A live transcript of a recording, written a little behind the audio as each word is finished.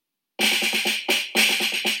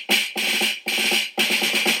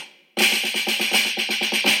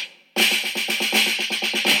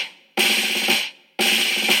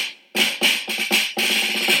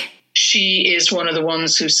is one of the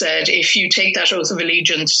ones who said, if you take that oath of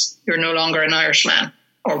allegiance, you're no longer an Irishman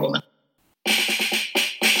or woman.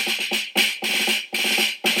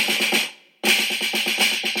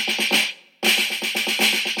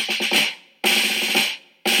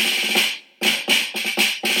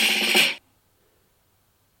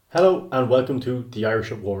 Hello and welcome to The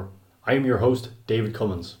Irish at War. I am your host, David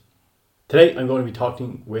Cummins. Today I'm going to be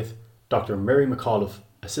talking with Dr. Mary McAuliffe,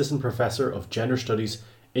 Assistant Professor of Gender Studies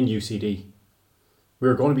in UCD. We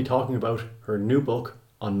are going to be talking about her new book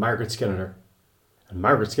on Margaret Skinnider. And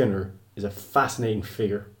Margaret Skinnider is a fascinating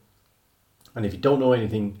figure. And if you don't know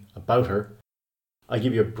anything about her, I'll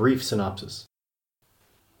give you a brief synopsis.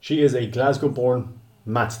 She is a Glasgow-born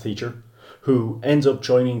maths teacher who ends up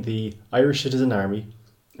joining the Irish Citizen Army,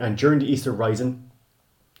 and during the Easter Rising,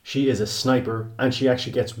 she is a sniper and she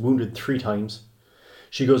actually gets wounded 3 times.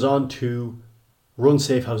 She goes on to run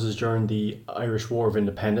safe houses during the Irish War of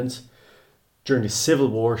Independence. During the Civil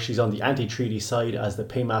War, she's on the anti-treaty side as the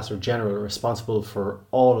Paymaster General, responsible for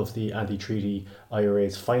all of the anti-treaty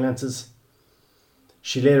IRA's finances.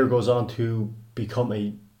 She later goes on to become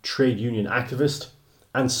a trade union activist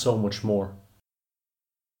and so much more.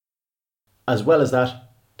 As well as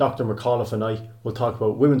that, Dr. McAuliffe and I will talk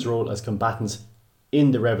about women's role as combatants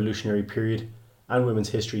in the revolutionary period and women's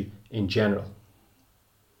history in general.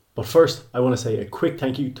 But first, I want to say a quick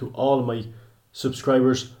thank you to all of my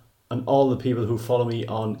subscribers and all the people who follow me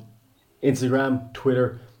on Instagram,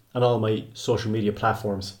 Twitter, and all my social media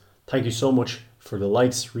platforms. Thank you so much for the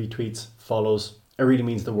likes, retweets, follows. It really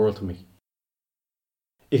means the world to me.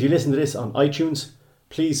 If you listen to this on iTunes,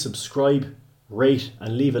 please subscribe, rate,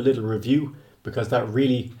 and leave a little review, because that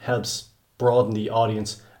really helps broaden the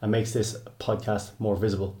audience and makes this podcast more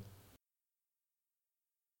visible.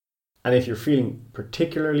 And if you're feeling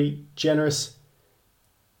particularly generous,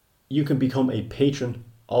 you can become a patron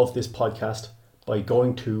of this podcast by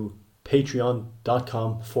going to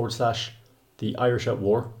patreon.com/The Irish at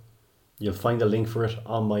War. You'll find a link for it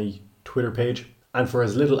on my Twitter page. And for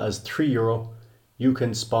as little as €3, you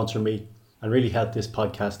can sponsor me and really help this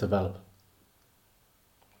podcast develop.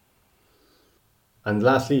 And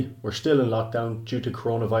lastly, we're still in lockdown due to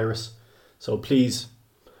coronavirus. So please,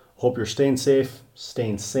 hope you're staying safe,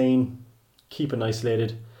 staying sane, keeping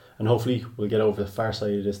isolated, and hopefully we'll get over the far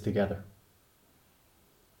side of this together.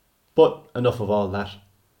 But enough of all that.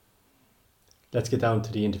 Let's get down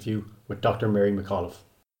to the interview with Dr. Mary McAuliffe.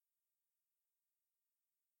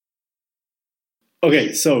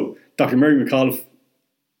 Okay, so Dr. Mary McAuliffe,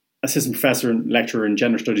 Assistant Professor and Lecturer in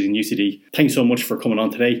Gender Studies in UCD. Thanks so much for coming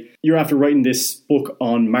on today. You're after writing this book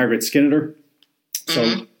on Margaret Skinnider.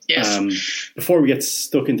 So Yes. Before we get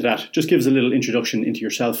stuck into that, just give us a little introduction into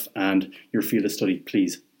yourself and your field of study,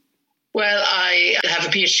 please. Well, I have a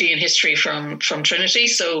PhD in history from Trinity.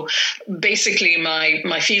 So basically my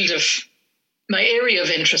area of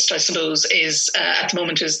interest, I suppose, is at the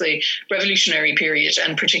moment is the revolutionary period,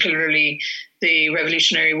 and particularly the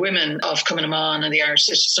revolutionary women of Combatants and the Irish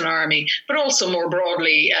Citizen Army, but also more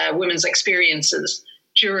broadly women's experiences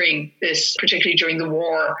during this, particularly during the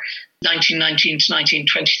war, 1919 to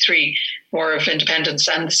 1923, War of Independence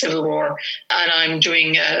and the Civil War. And I'm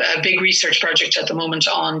doing a big research project at the moment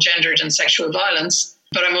on gendered and sexual violence,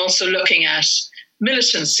 but I'm also looking at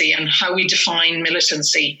militancy and how we define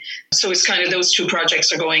militancy. So it's kind of those two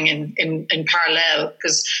projects are going in parallel,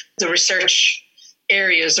 because the research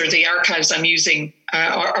areas or the archives I'm using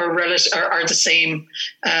are the same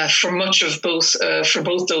for much of both for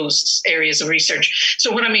both those areas of research. So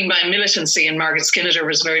what I mean by militancy, and Margaret Skinnider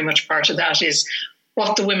was very much part of that, is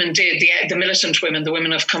what the women did, the militant women, the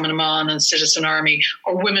women of Combatants and Citizen Army,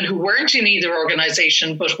 or women who weren't in either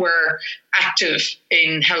organisation but were active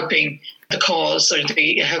in helping the cause or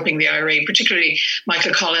helping the IRA. Particularly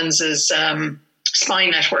Michael Collins's spy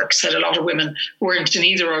networks had a lot of women who weren't in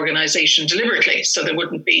either organisation deliberately, so they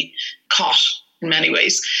wouldn't be caught in many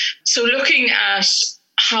ways. So looking at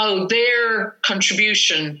how their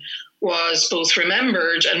contribution was both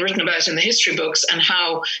remembered and written about in the history books, and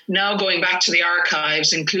how now going back to the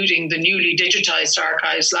archives, including the newly digitised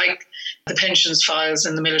archives like the pensions files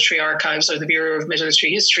in the military archives or the Bureau of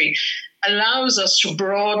Military History, allows us to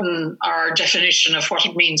broaden our definition of what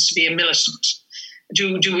it means to be a militant.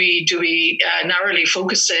 Do we narrowly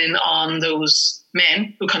focus in on those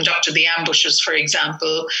men who conducted the ambushes, for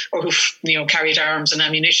example, or who carried arms and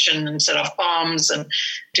ammunition and set off bombs and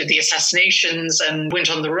did the assassinations and went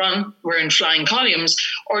on the run, were in flying columns,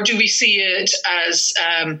 or do we see it as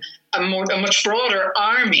a much broader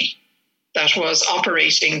army that was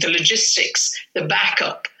operating the logistics, the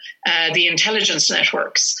backup, the intelligence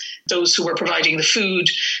networks, those who were providing the food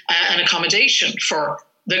and accommodation for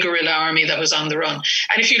the guerrilla army that was on the run.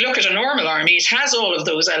 And if you look at a normal army, it has all of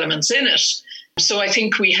those elements in it. So I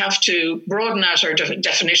think we have to broaden out our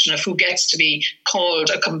definition of who gets to be called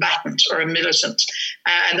a combatant or a militant.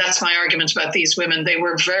 And that's my argument about these women. They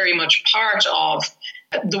were very much part of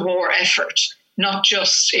the war effort, not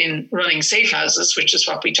just in running safe houses, which is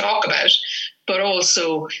what we talk about, but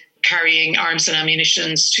also carrying arms and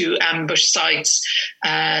ammunition to ambush sites,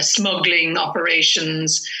 smuggling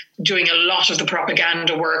operations, doing a lot of the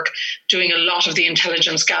propaganda work, doing a lot of the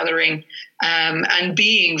intelligence gathering, and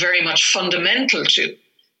being very much fundamental to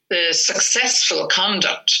the successful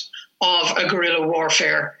conduct of a guerrilla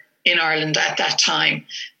warfare in Ireland at that time.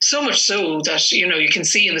 So much so that, you can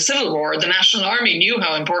see in the Civil War, the National Army knew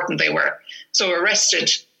how important they were. So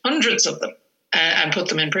arrested hundreds of them and put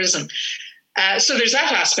them in prison. So there's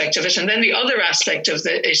that aspect of it. And then the other aspect of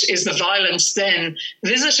it is the violence then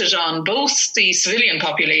visited on both the civilian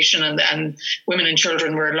population, and women and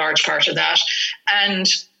children were a large part of that, and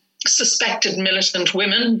suspected militant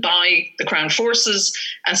women by the Crown Forces,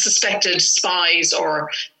 and suspected spies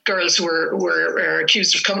or girls who were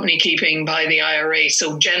accused of company keeping by the IRA.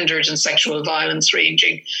 So gendered and sexual violence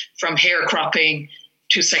ranging from hair cropping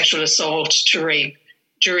to sexual assault to rape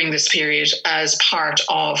during this period as part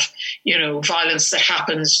of, violence that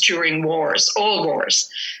happens during wars, all wars,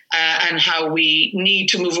 and how we need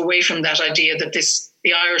to move away from that idea that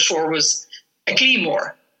the Irish War was a clean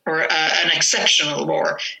war or an exceptional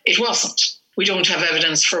war. It wasn't. We don't have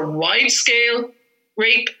evidence for wide-scale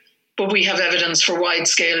rape, but we have evidence for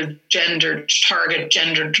wide-scale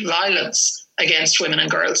gendered violence against women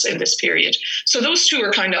and girls in this period. So those two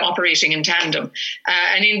are kind of operating in tandem.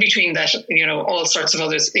 And in between that, all sorts of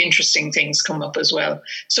other interesting things come up as well.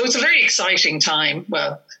 So it's a very exciting time,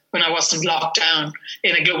 well, when I wasn't locked down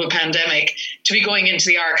in a global pandemic, to be going into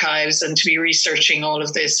the archives and to be researching all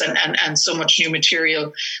of this and so much new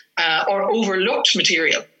material or overlooked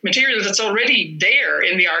material that's already there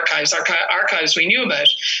in the archives we knew about.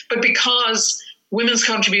 But because women's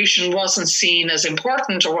contribution wasn't seen as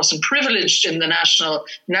important or wasn't privileged in the national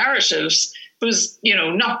narratives, it was,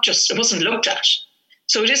 it wasn't looked at.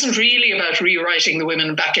 So it isn't really about rewriting the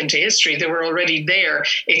women back into history. They were already there.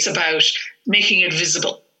 It's about making it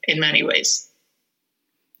visible in many ways.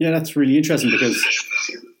 Yeah, that's really interesting because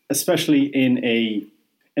especially in a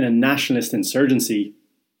nationalist insurgency,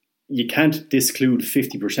 you can't disclude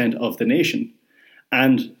 50% of the nation.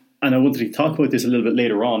 And I wanted to talk about this a little bit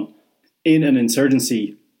later on. In an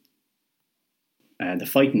insurgency, the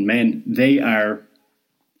fighting men, they are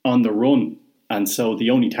on the run. And so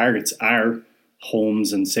the only targets are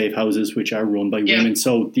homes and safe houses, which are run by women.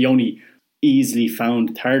 So the only easily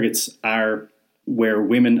found targets are where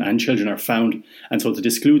women and children are found. And so to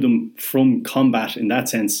exclude them from combat in that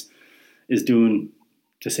sense is doing,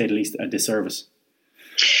 to say the least, a disservice.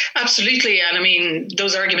 Absolutely. And I mean,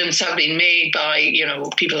 those arguments have been made by,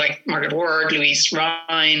 people like Margaret Ward, Louise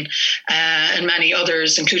Ryan, and many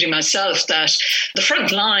others, including myself, that the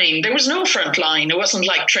front line, there was no front line. It wasn't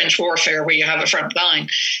like trench warfare where you have a front line.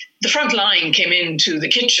 The front line came into the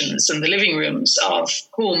kitchens and the living rooms of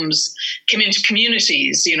homes, came into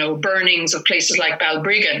communities, burnings of places like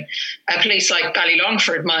Balbriggan, a place like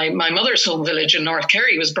Ballylongford. My mother's home village in North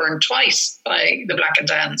Kerry was burned twice by the Black and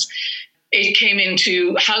Tans. It came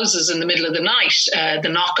into houses in the middle of the night, the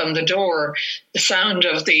knock on the door, the sound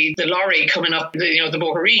of the lorry coming up, the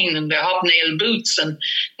bohereen and the hobnail boots and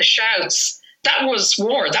the shouts. That was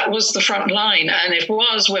war. That was the front line. And it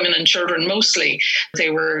was women and children mostly.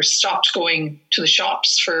 They were stopped going to the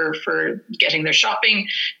shops for getting their shopping.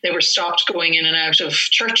 They were stopped going in and out of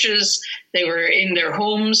churches. They were in their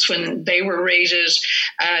homes when they were raided.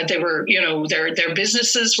 They were, their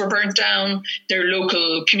businesses were burnt down. Their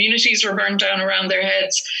local communities were burnt down around their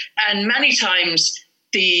heads. And many times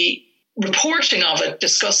the reporting of it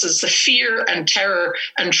discusses the fear and terror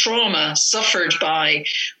and trauma suffered by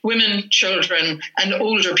women, children, and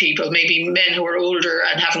older people, maybe men who are older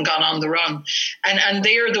and haven't gone on the run. And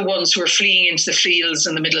they are the ones who are fleeing into the fields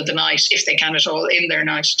in the middle of the night, if they can at all, in their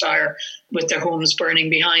night attire, with their homes burning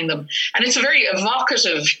behind them. And it's a very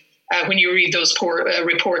evocative, when you read those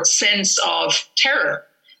reports, sense of terror.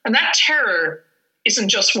 And that terror isn't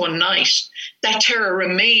just one night. That terror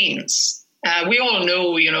remains. We all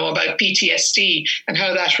know, about PTSD and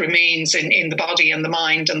how that remains in the body and the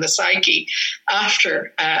mind and the psyche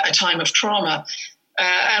after a time of trauma.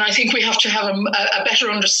 And I think we have to have a better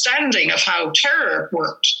understanding of how terror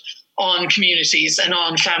worked on communities and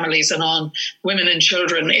on families and on women and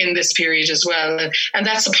children in this period as well. And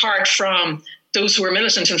that's apart from those who were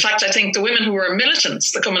militant. In fact, I think the women who were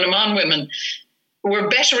militants, the Cumann na mBan women, were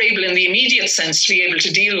better able in the immediate sense to be able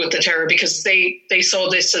to deal with the terror because they saw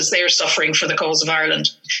this as their suffering for the cause of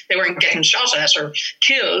Ireland. They weren't getting shot at or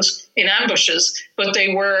killed in ambushes, but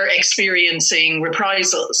they were experiencing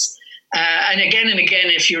reprisals. And again,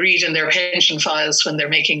 if you read in their pension files when they're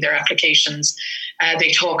making their applications,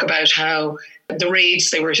 they talk about how the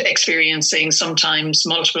raids they were experiencing, sometimes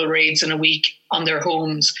multiple raids in a week on their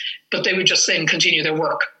homes, but they would just then continue their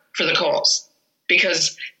work for the cause,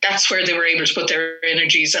 because that's where they were able to put their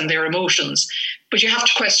energies and their emotions. But you have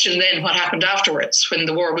to question then what happened afterwards when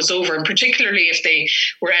the war was over, and particularly if they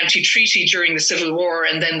were anti-treaty during the Civil War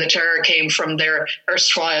and then the terror came from their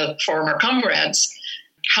erstwhile former comrades,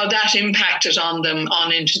 how that impacted on them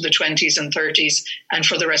on into the 20s and 30s and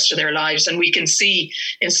for the rest of their lives. And we can see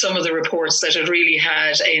in some of the reports that it really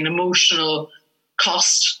had an emotional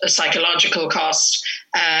cost, a psychological cost,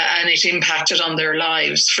 and it impacted on their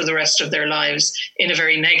lives for the rest of their lives in a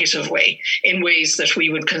very negative way, in ways that we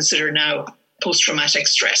would consider now post-traumatic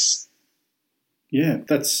stress. Yeah,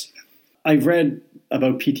 I've read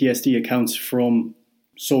about PTSD accounts from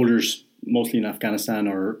soldiers, mostly in Afghanistan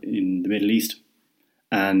or in the Middle East.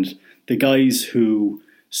 And the guys who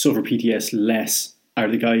suffer PTSD less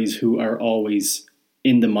are the guys who are always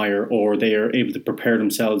in the mire, or they are able to prepare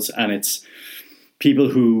themselves. And it's people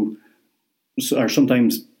who are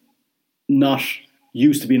sometimes not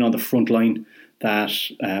used to being on the front line, that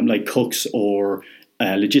like cooks or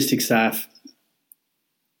logistics staff,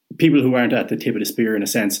 people who aren't at the tip of the spear in a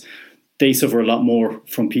sense, they suffer a lot more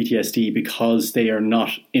from PTSD because they are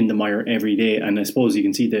not in the mire every day. And I suppose you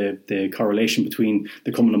can see the correlation between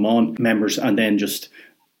the Coming Amon members and then just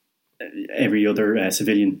every other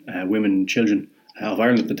civilian, women and children of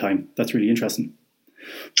Ireland at the time. That's really interesting.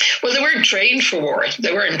 Well, they weren't trained for war.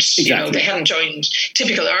 They weren't, exactly. They hadn't joined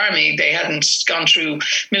typical army. They hadn't gone through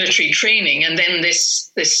military training. And then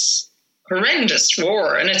this horrendous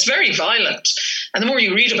war, and it's very violent. And the more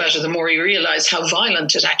you read about it, the more you realise how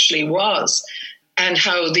violent it actually was, and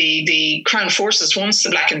how the Crown Forces, once the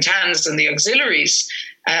Black and Tans and the auxiliaries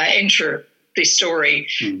enter the story,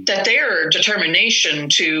 that their determination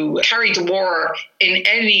to carry the war in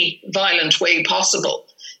any violent way possible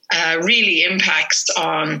really impacts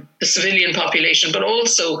on the civilian population, but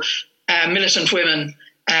also militant women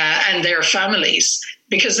and their families,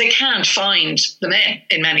 because they can't find the men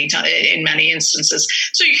in many instances.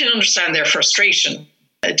 So you can understand their frustration.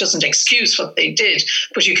 It doesn't excuse what they did,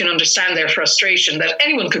 but you can understand their frustration that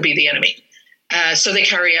anyone could be the enemy. So they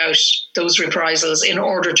carry out those reprisals in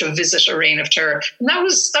order to visit a reign of terror. And that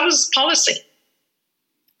was policy.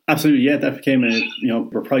 Absolutely, yeah. That became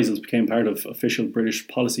reprisals became part of official British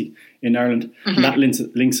policy in Ireland. Mm-hmm. And that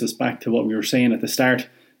links us back to what we were saying at the start.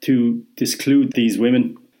 To disclude these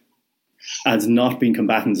women as not being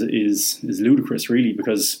combatants is ludicrous, really,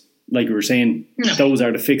 because, like we were saying, those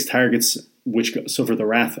are the fixed targets which suffer the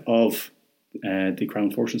wrath of the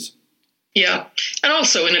Crown Forces. Yeah, and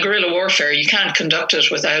also in a guerrilla warfare, you can't conduct it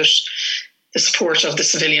without the support of the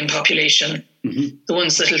civilian population. Mm-hmm. The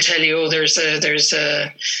ones that'll tell you, there's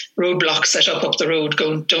a roadblock set up the road,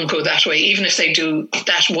 don't go that way. Even if they do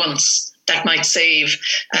that once, that might save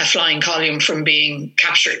a flying column from being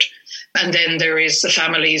captured. And then there is the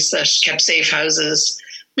families that kept safe houses.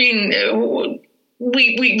 I mean,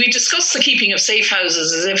 we discuss the keeping of safe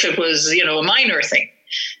houses as if it was, a minor thing.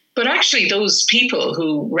 But actually those people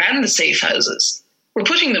who ran the safe houses were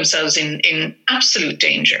putting themselves in absolute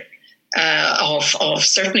danger of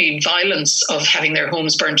certainly violence, of having their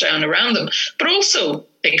homes burnt down around them. But also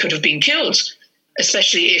they could have been killed,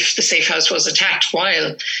 especially if the safe house was attacked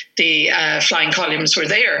while the flying columns were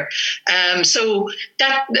there. So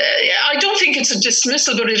that I don't think it's a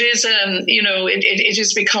dismissal, but it is, it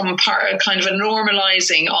has become kind of a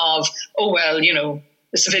normalizing of,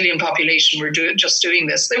 the civilian population were just doing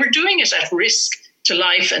this. They were doing it at risk to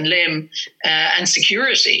life and limb and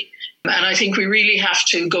security. And I think we really have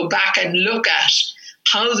to go back and look at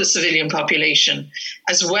how the civilian population,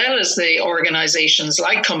 as well as the organisations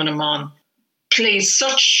like Coming Amon, plays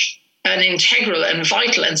such an integral and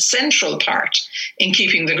vital and central part in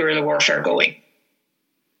keeping the guerrilla warfare going.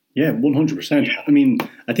 Yeah, 100%. I mean,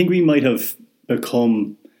 I think we might have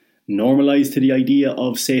become normalised to the idea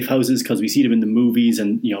of safe houses because we see them in the movies,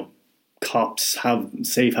 and, cops have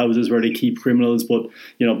safe houses where they keep criminals. But,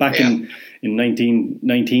 back in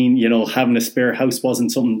 1919, having a spare house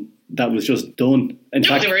wasn't something that was just done. In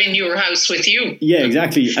fact, they were in your house with you. Yeah,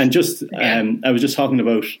 exactly. And just I was just talking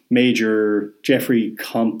about Major Jeffrey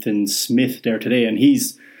Compton Smith there today, and he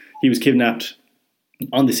was kidnapped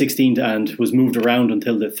on the 16th and was moved around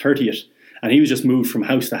until the 30th, and he was just moved from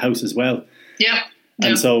house to house as well. Yeah.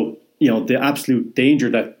 And so, the absolute danger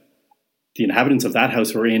that the inhabitants of that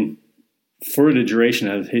house were in for the duration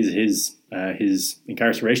of his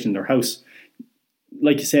incarceration in their house.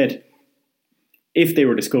 Like you said, if they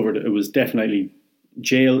were discovered, it was definitely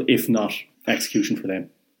jail, if not execution for them.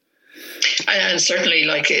 And certainly,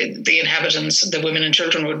 like the inhabitants, the women and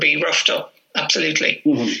children would be roughed up. Absolutely.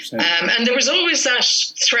 100%. And there was always that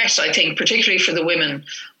threat, I think, particularly for the women,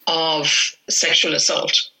 of sexual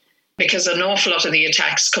assault, because an awful lot of the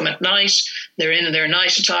attacks come at night. They're in their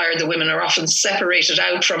night attire. The women are often separated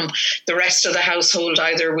out from the rest of the household,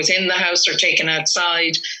 either within the house or taken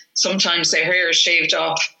outside. Sometimes their hair is shaved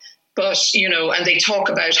off. But, and they talk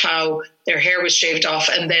about how their hair was shaved off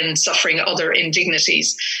and then suffering other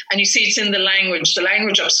indignities. And you see, it's in the language. The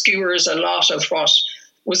language obscures a lot of what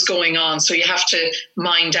was going on. So you have to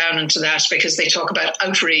mine down into that, because they talk about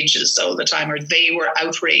outrages all the time, or they were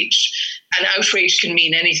outraged. And outrage can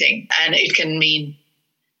mean anything. And it can mean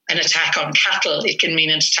an attack on cattle. It can mean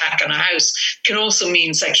an attack on a house. It can also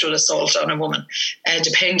mean sexual assault on a woman,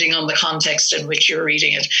 depending on the context in which you're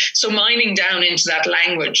reading it. So mining down into that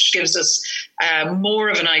language gives us more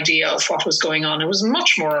of an idea of what was going on. It was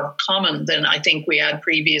much more common than I think we had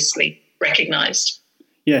previously recognised.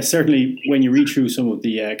 Yeah, certainly when you read through some of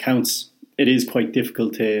the accounts, it is quite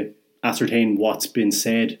difficult to ascertain what's been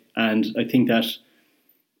said. And I think that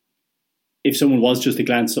if someone was just to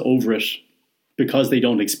glance over it, because they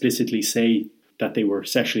don't explicitly say that they were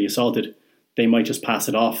sexually assaulted, they might just pass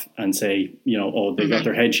it off and say, they got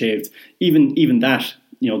their head shaved. Even that,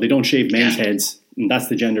 they don't shave men's heads. And that's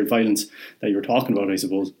the gendered violence that you were talking about, I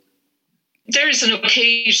suppose. There is an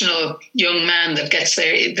occasional young man that gets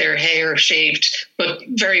their hair shaved, but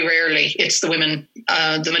very rarely. It's the women,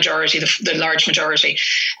 the majority, the large majority.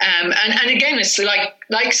 And again, it's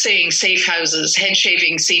like saying safe houses. Head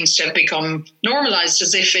shaving seems to have become normalised,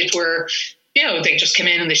 as if it were, they just came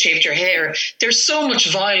in and they shaved your hair. There's so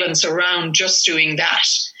much violence around just doing that.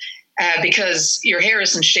 Because your hair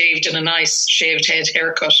isn't shaved in a nice shaved head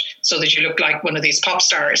haircut so that you look like one of these pop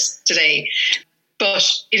stars today. But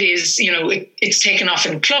it is, it's taken off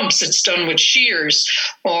in clumps. It's done with shears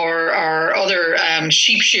or other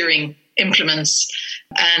sheep shearing implements.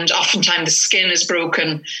 And oftentimes the skin is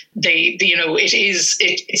broken.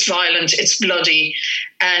 It's violent, it's bloody.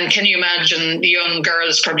 And can you imagine the young girl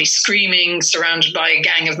is probably screaming, surrounded by a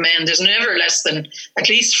gang of men. There's never less than at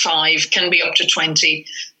least 5, can be up to 20.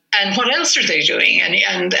 And what else are they doing?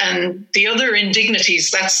 And the other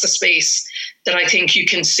indignities, that's the space that I think you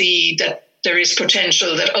can see that there is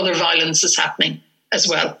potential that other violence is happening as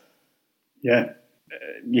well. Yeah,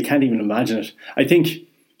 you can't even imagine it. I think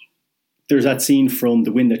there's that scene from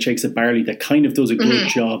The Wind That Shakes the Barley that kind of does a good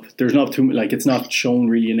job. There's not too it's not shown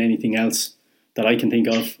really in anything else that I can think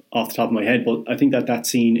of off the top of my head, but I think that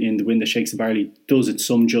scene in The Wind That Shakes the Barley does it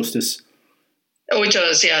some justice. Oh, it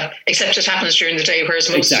does, yeah. Except it happens during the day, whereas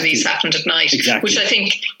most of these happened at night, which I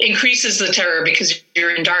think increases the terror because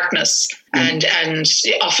you're in darkness, and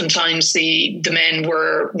oftentimes the men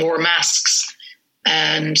wore masks,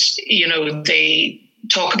 and they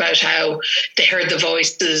talk about how they heard the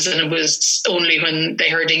voices, and it was only when they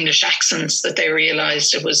heard English accents that they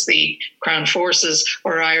realised it was the Crown Forces,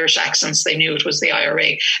 or Irish accents they knew it was the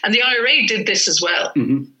IRA. And the IRA did this as well.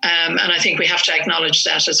 And I think we have to acknowledge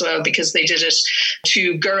that as well, because they did it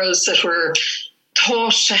to girls that were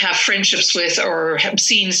thought to have friendships with, or have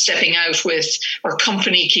seen stepping out with, or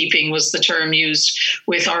company keeping was the term used,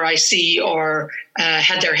 with RIC, or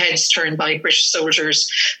had their heads turned by British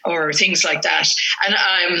soldiers, or things like that.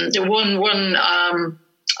 And one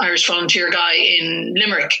Irish volunteer guy in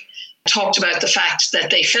Limerick talked about the fact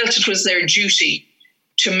that they felt it was their duty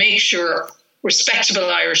to make sure respectable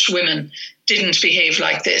Irish women didn't behave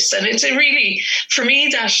like this. And it's really, for me,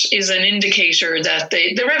 that is an indicator that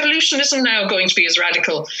the revolution isn't now going to be as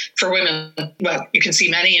radical for women. Well, you can see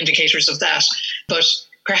many indicators of that, but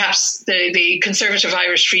perhaps the conservative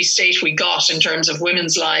Irish Free State we got in terms of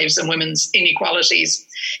women's lives and women's inequalities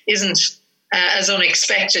isn't as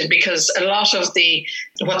unexpected, because a lot of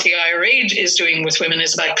what the IRA is doing with women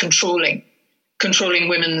is about controlling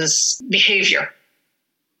women's behaviour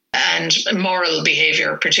and moral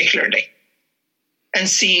behaviour particularly, and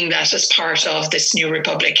seeing that as part of this new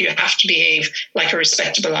republic. You have to behave like a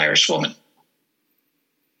respectable Irish woman.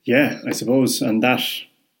 Yeah, I suppose. And that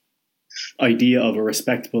idea of a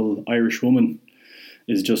respectable Irish woman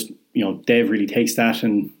is just, Dave really takes that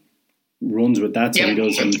and runs with that. So he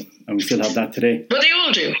does, and we still have that today. Well, they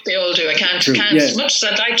all do. I can't as much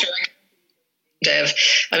as I'd like to, Dev.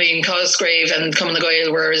 I mean, Cosgrave and Cumann na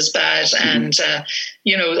Gael were as bad. And,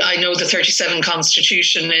 I know the 37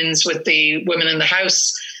 Constitution ends with the women in the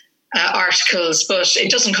house articles, but it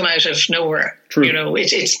doesn't come out of nowhere. True.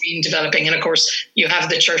 It's been developing. And of course, you have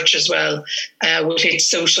the church as well, with its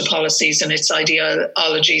social policies and its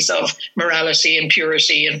ideologies of morality and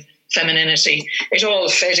purity and femininity. It all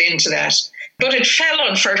fed into that. But it fell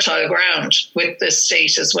on fertile ground with the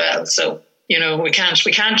state as well. So, we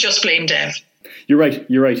can't just blame Dev. You're right.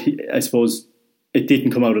 I suppose it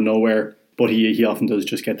didn't come out of nowhere, but he often does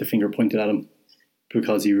just get the finger pointed at him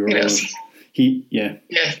because he wrote yes. Yeah.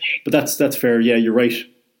 But that's fair. Yeah, you're right.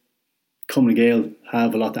 Cumann Gael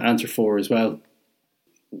have a lot to answer for as well.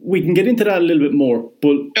 We can get into that a little bit more,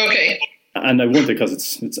 but okay. And I won't, because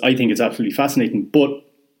it's I think it's absolutely fascinating. But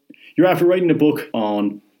you're after writing a book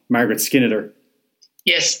on Margaret Skinnider.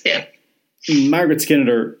 Yes, yeah. Margaret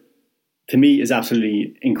Skinnider, to me, is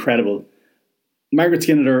absolutely incredible. Margaret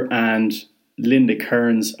Skinnider and Linda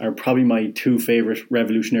Kearns are probably my two favourite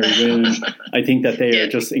revolutionary women. I think that they are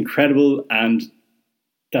just incredible, and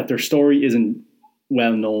that their story isn't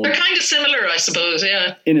well known. They're kind of similar, I suppose,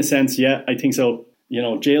 yeah. In a sense, yeah, I think so.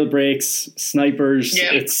 Jailbreaks, snipers,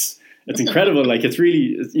 it's incredible. Like, it's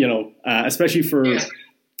really, especially for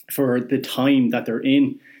the time that they're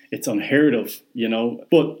in, it's unheard of,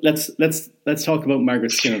 But let's talk about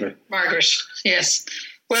Margaret Skinnider. Margaret, yes.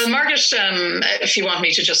 Well, Margaret, if you want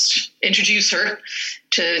me to just introduce her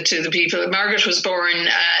to the people, Margaret was born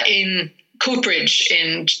in Coatbridge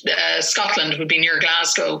in Scotland, would be near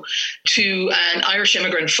Glasgow, to an Irish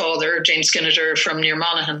immigrant father, James Skinnider, from near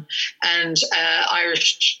Monaghan, and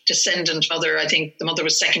Irish descendant mother. I think the mother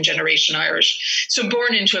was second generation Irish. So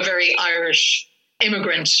born into a very Irish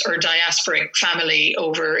immigrant or diasporic family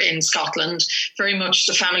over in Scotland. Very much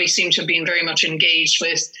the family seemed to have been very much engaged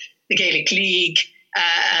with the Gaelic League,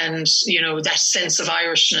 and that sense of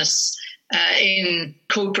Irishness in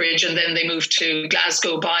Coatbridge, and then they moved to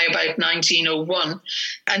Glasgow by about 1901,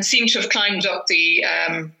 and seemed to have climbed up the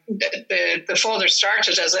father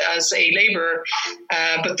started as a labourer,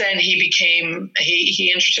 but then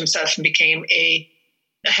he injured himself and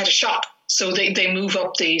had a shop. So they move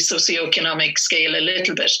up the socioeconomic scale a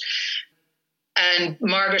little bit. And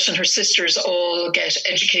Margaret and her sisters all get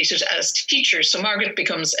educated as teachers. So Margaret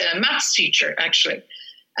becomes a maths teacher, actually.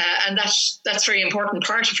 And that's a very important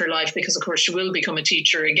part of her life, because, of course, she will become a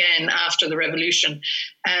teacher again after the revolution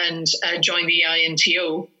and join the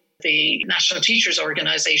INTO, the National Teachers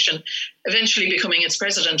Organisation, eventually becoming its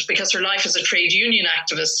president, because her life as a trade union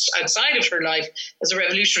activist outside of her life as a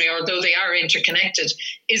revolutionary, although they are interconnected,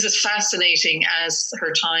 is as fascinating as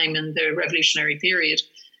her time in the revolutionary period.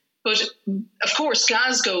 But, of course,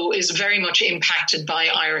 Glasgow is very much impacted by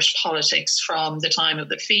Irish politics from the time of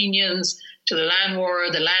the Fenians to the Land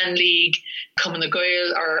War, the Land League, Combatants,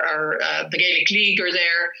 or the Gaelic League are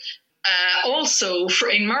there. Also,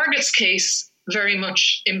 in Margaret's case, very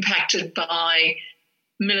much impacted by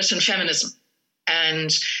militant feminism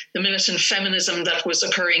and the militant feminism that was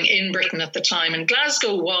occurring in Britain at the time. And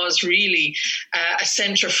Glasgow was really a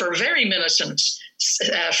centre for very militant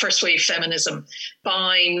first wave feminism.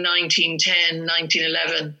 By 1910,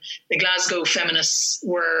 1911, the Glasgow feminists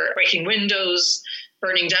were breaking windows,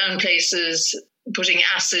 burning down places, putting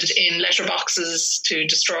acid in letterboxes to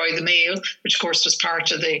destroy the mail, which of course was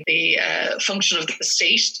part of the function of the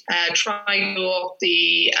state, trying to go up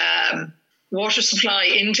the water supply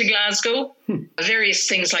into Glasgow, various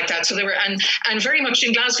things like that. So they were, and very much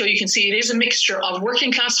in Glasgow, you can see it is a mixture of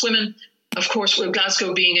working class women. Of course, with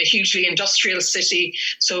Glasgow being a hugely industrial city,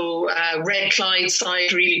 so Red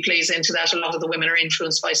Clydeside really plays into that. A lot of the women are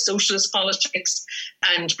influenced by socialist politics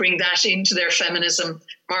and bring that into their feminism.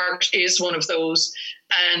 Margaret is one of those.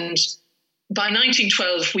 And by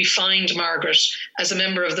 1912, we find Margaret as a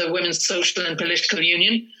member of the Women's Social and Political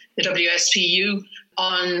Union, the WSPU,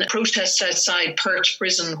 on protests outside Perth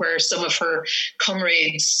prison, where some of her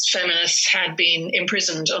comrades, feminists, had been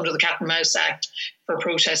imprisoned under the Cat and Mouse Act for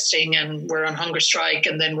protesting and were on hunger strike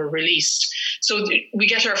and then were released. So we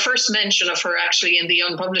get our first mention of her actually in the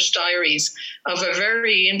unpublished diaries of a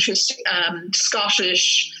very interesting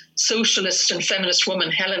Scottish socialist and feminist woman,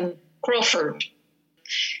 Helen Crawford.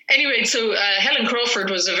 Anyway, so Helen Crawford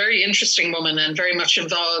was a very interesting woman and very much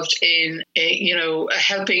involved in,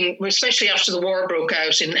 helping, especially after the war broke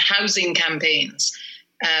out, in housing campaigns,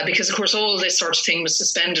 because, of course, all this sort of thing was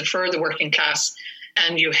suspended for the working class.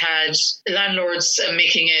 And you had landlords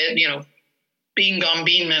making being gone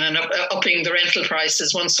beanmen and upping the rental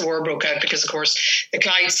prices once the war broke out, because, of course, the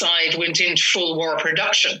Clydeside went into full war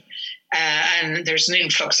production. And there's an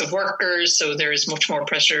influx of workers, so there is much more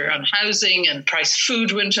pressure on housing, and price of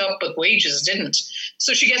food went up, but wages didn't.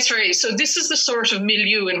 So she gets so this is the sort of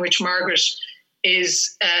milieu in which Margaret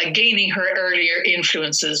is gaining her earlier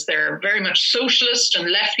influences. They're very much socialist and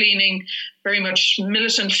left-leaning, very much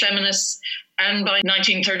militant feminists. And by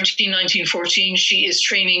 1913, 1914, she is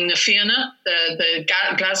training Na Fianna, the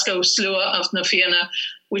Glasgow Slua of Na Fianna,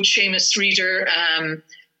 with Seamus Reader.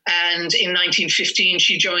 And in 1915,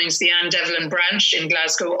 she joins the Anne Devlin branch in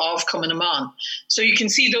Glasgow of Cumann na Món. So you can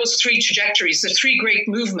see those three trajectories, the three great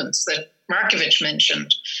movements that Markovich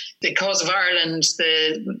mentioned, the Cause of Ireland,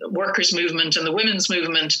 the workers' movement and the women's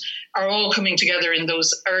movement, are all coming together in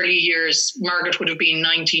those early years. Margaret would have been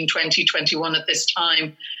 19, 20, 21 at this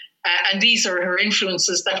time. And these are her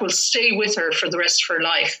influences that will stay with her for the rest of her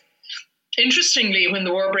life. Interestingly, when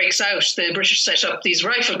the war breaks out, the British set up these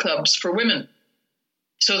rifle clubs for women,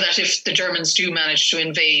 so that if the Germans do manage to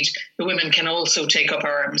invade, the women can also take up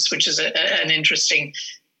arms, which is an interesting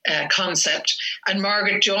concept. And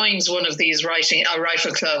Margaret joins one of these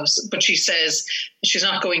rifle clubs, but she says she's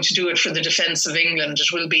not going to do it for the defence of England.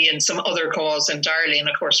 It will be in some other cause entirely. And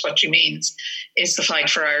of course, what she means is the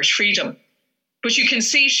fight for Irish freedom. But you can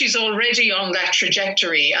see she's already on that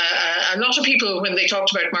trajectory. A lot of people, when they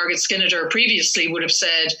talked about Margaret Skinnider previously, would have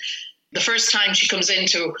said the first time she comes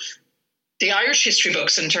into the Irish history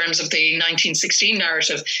books in terms of the 1916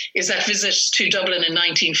 narrative is that visit to Dublin in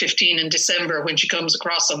 1915 in December, when she comes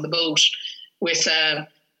across on the boat with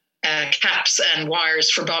caps and wires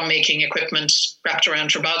for bomb-making equipment wrapped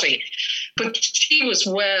around her body. But she was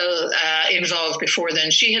well involved before then.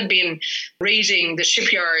 She had been raiding the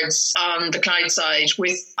shipyards on the Clydeside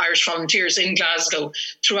with Irish volunteers in Glasgow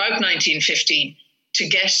throughout 1915 to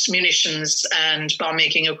get munitions and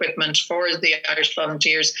bomb-making equipment for the Irish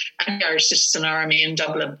volunteers and the Irish Citizen Army in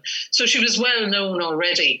Dublin. So she was well known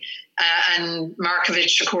already. And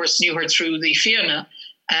Markovich, of course, knew her through the Fianna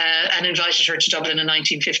and invited her to Dublin in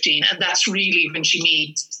 1915. And that's really when she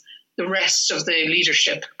meets the rest of the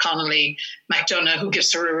leadership, Connolly, MacDonagh, who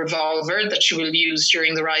gives her a revolver that she will use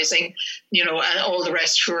during the rising, and all the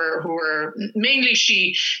rest who are mainly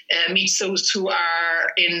she meets those who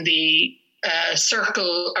are in the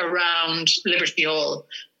circle around Liberty Hall,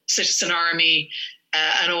 Citizen Army,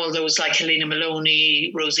 and all those like Helena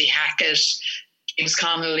Maloney, Rosie Hackett, James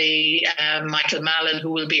Connolly, Michael Mallon, who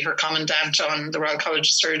will be her commandant on the Royal College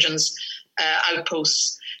of Surgeons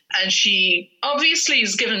outposts. And she obviously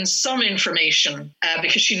is given some information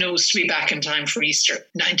because she knows to be back in time for Easter,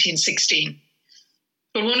 1916.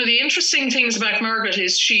 But one of the interesting things about Margaret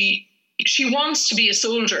is she wants to be a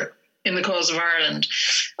soldier in the cause of Ireland.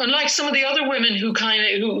 Unlike some of the other women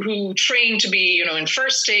who train to be, in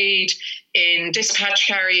first aid, in dispatch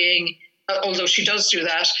carrying, although she does do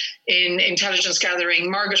that, in intelligence gathering,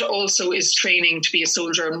 Margaret also is training to be a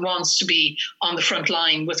soldier and wants to be on the front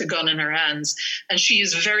line with a gun in her hands. And she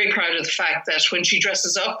is very proud of the fact that when she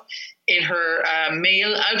dresses up in her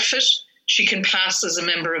male outfit, she can pass as a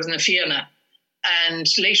member of Na Fianna. And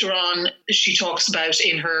later on, she talks about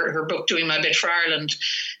in her book, Doing My Bit for Ireland,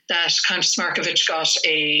 that Countess Markovich got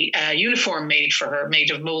a uniform made for her, made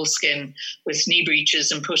of moleskin with knee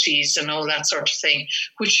breeches and puttees and all that sort of thing,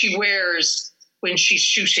 which she wears when she's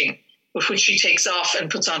shooting, but which she takes off and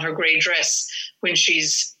puts on her grey dress when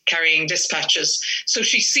she's carrying dispatches. So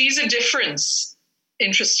she sees a difference,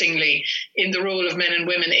 interestingly, in the role of men and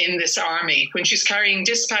women in this army. When she's carrying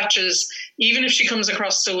dispatches, even if she comes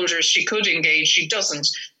across soldiers, she could engage. She doesn't,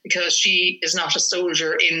 because she is not a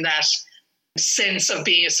soldier in that sense of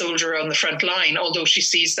being a soldier on the front line, although she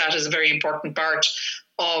sees that as a very important part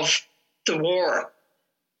of the war.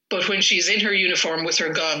 But when she's in her uniform with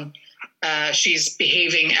her gun, she's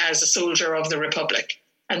behaving as a soldier of the Republic.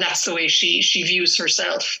 And that's the way she views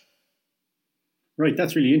herself. Right,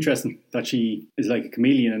 that's really interesting, that she is like a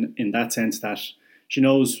chameleon in that sense, that she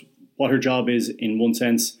knows what her job is in one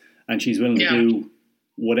sense, and she's willing to do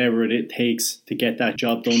whatever it takes to get that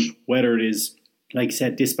job done, whether it is, like you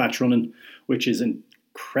said, dispatch running, which is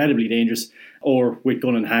incredibly dangerous, or with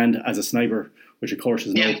gun in hand as a sniper, which of course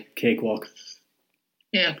is no cakewalk.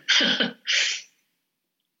 Yeah.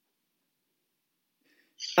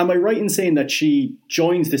 Am I right in saying that she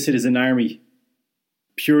joins the Citizen Army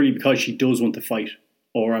purely because she does want to fight,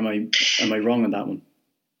 or am I wrong on that one?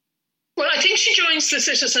 Well, I think she joins the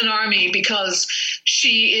Citizen Army because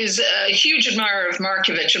she is a huge admirer of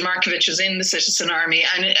Markovich, and Markovich is in the Citizen Army,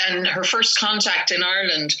 and her first contact in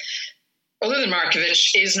Ireland, other than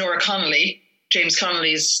Markovich, is Nora Connolly, James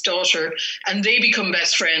Connolly's daughter, and they become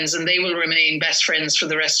best friends, and they will remain best friends for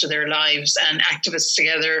the rest of their lives and activists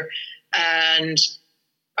together. And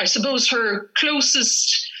I suppose her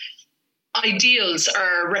closest ideals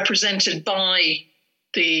are represented by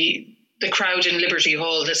the the crowd in Liberty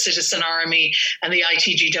Hall, the Citizen Army and the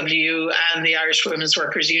ITGW and the Irish Women's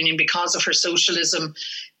Workers Union, because of her socialism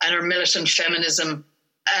and her militant feminism,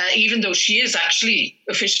 even though she is actually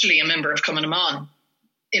officially a member of Cumann na mBan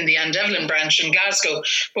in the Anne Devlin branch in Glasgow.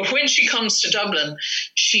 But when she comes to Dublin,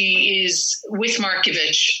 she is with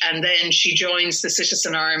Markievicz, and then she joins the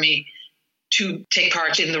Citizen Army to take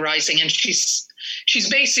part in the rising. And she's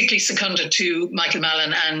basically seconded to Michael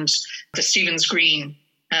Mallon and the Stephen's Green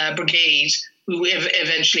brigade, who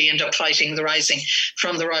eventually end up fighting the rising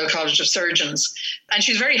from the Royal College of Surgeons. And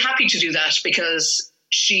she's very happy to do that because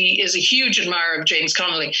she is a huge admirer of James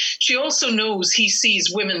Connolly. She also knows he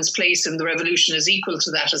sees women's place in the revolution as equal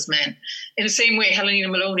to that as men. In the same way, Helena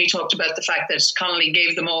Maloney talked about the fact that Connolly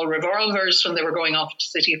gave them all revolvers when they were going off to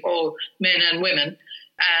City Hall, men and women,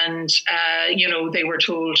 and, they were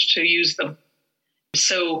told to use them.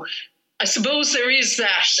 So I suppose there is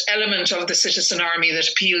that element of the Citizen Army that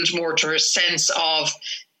appealed more to her sense of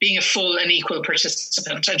being a full and equal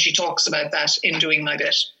participant. And she talks about that in Doing My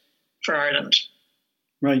Bit for Ireland.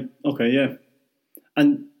 Right. Okay. Yeah.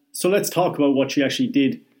 And so let's talk about what she actually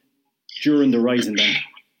did during the rising then.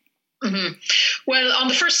 Mm-hmm. Well, on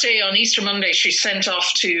the first day, on Easter Monday, she's sent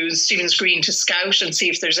off to Stephen's Green to scout and see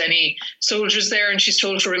if there's any soldiers there. And she's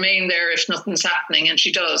told to remain there if nothing's happening. And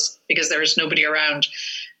she does, because there is nobody around.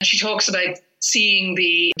 And she talks about seeing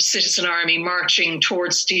the Citizen Army marching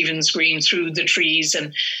towards Stephen's Green through the trees.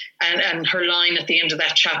 And her line at the end of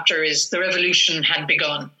that chapter is, "The revolution had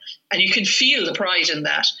begun." And you can feel the pride in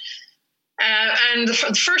that. And the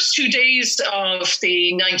first 2 days of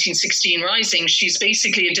the 1916 rising, she's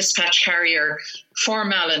basically a dispatch carrier for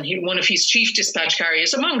Mallon, one of his chief dispatch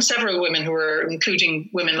carriers, among several women who are, including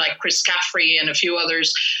women like Chris Caffrey and a few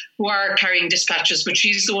others who are carrying dispatches. But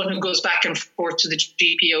she's the one who goes back and forth to the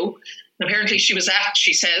GPO. And apparently she was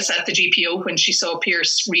she says, at the GPO when she saw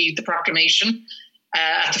Pearse read the proclamation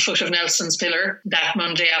at the foot of Nelson's Pillar that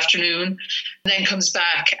Monday afternoon, then comes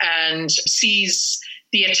back and sees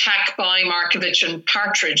the attack by Markievicz and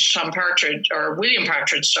William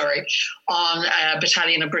Partridge, on a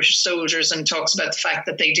battalion of British soldiers, and talks about the fact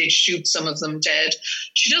that they did shoot some of them dead.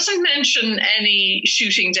 She doesn't mention any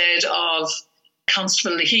shooting dead of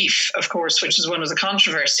Constable Laheath, of course, which is one of the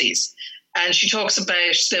controversies. And she talks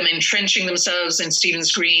about them entrenching themselves in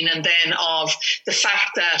Stephen's Green, and then of the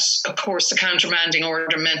fact that, of course, the countermanding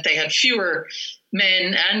order meant they had fewer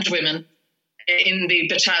men and women in the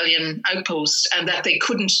battalion outpost, and that they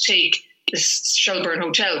couldn't take this Shelburne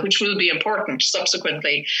Hotel, which will be important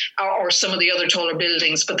subsequently, or some of the other taller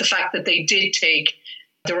buildings. But the fact that they did take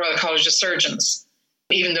the Royal College of Surgeons,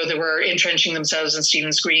 even though they were entrenching themselves in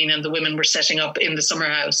Stephen's Green and the women were setting up in the summer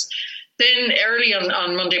house. Then early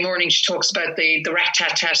on Monday morning, she talks about the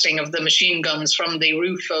rat-tat-tatting of the machine guns from the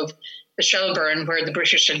roof of the Shelburne, where the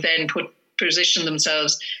British had then positioned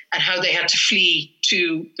themselves, and how they had to flee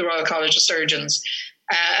to the Royal College of Surgeons.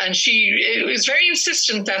 And she was very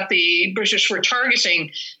insistent that the British were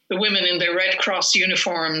targeting the women in their Red Cross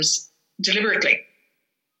uniforms deliberately.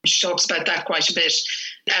 She talks about that quite a bit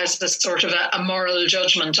as the sort of a moral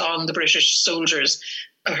judgment on the British soldiers.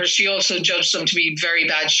 She also judged them to be very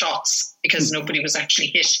bad shots because nobody was actually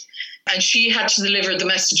hit. And she had to deliver the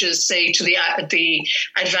messages, say, to the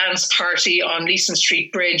advance party on Leeson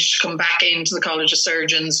Street Bridge to come back into the College of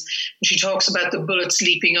Surgeons. And she talks about the bullets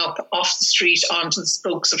leaping up off the street onto the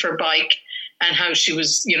spokes of her bike, and how she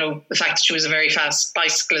was, the fact that she was a very fast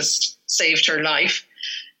bicyclist saved her life.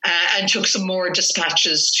 And took some more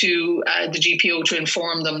dispatches to the GPO to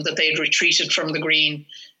inform them that they had retreated from the Green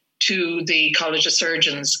to the College of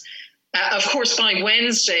Surgeons. Of course, by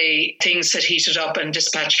Wednesday, things had heated up and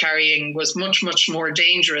dispatch carrying was much, much more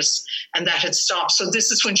dangerous, and that had stopped. So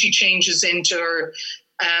this is when she changes into her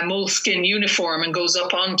moleskin uniform and goes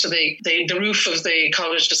up onto the roof of the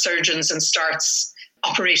College of Surgeons and starts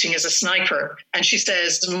operating as a sniper. And she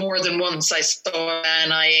says, more than once I saw a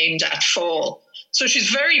man I aimed at fall. So she's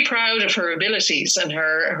very proud of her abilities and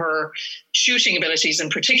her shooting abilities in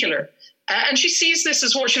particular. And she sees this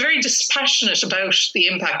as war. She's very dispassionate about the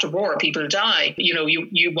impact of war. People die.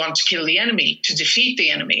 You want to kill the enemy, to defeat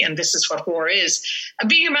the enemy. And this is what war is. And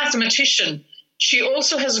being a mathematician, she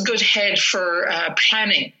also has a good head for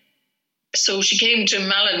planning. So she came to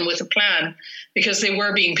Mallon with a plan because they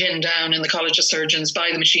were being pinned down in the College of Surgeons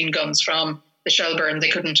by the machine guns from the Shelburne.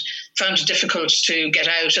 They found it difficult to get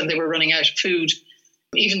out, and they were running out of food.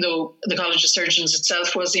 Even though the College of Surgeons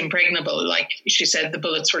itself was impregnable, like she said, the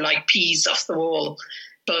bullets were like peas off the wall.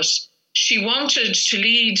 But she wanted to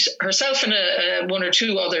lead herself and one or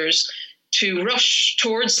two others to rush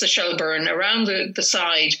towards the Shelburne around the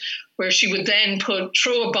side, where she would then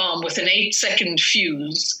throw a bomb with an 8-second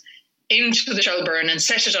fuse into the Shelburne and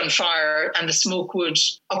set it on fire, and the smoke would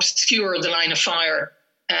obscure the line of fire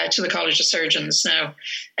to the College of Surgeons. Now,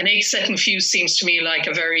 an egg-setting fuse seems to me like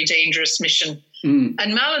a very dangerous mission. And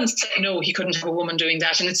Mallon said no, he couldn't have a woman doing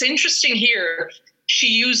that. And it's interesting here, she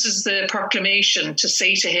uses the proclamation to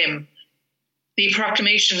say to him, the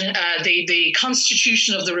proclamation, the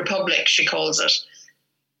Constitution of the Republic, she calls it,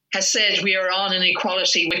 has said we are on an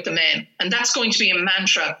equality with the men. And that's going to be a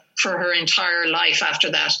mantra for her entire life after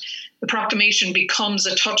that. The proclamation becomes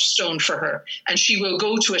a touchstone for her, and she will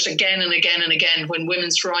go to it again and again and again when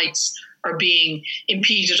women's rights are being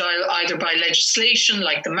impeded either by legislation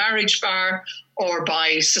like the marriage bar or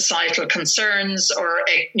by societal concerns or,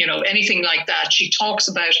 anything like that. She talks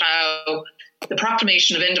about how the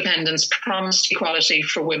Proclamation of Independence promised equality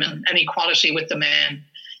for women and equality with the men.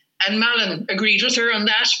 And Mallon agreed with her on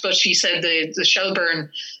that, but he said the Shelburne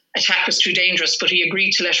attack was too dangerous, but he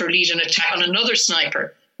agreed to let her lead an attack on another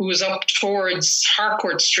sniper who was up towards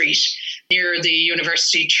Harcourt Street near the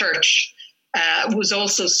University Church, who was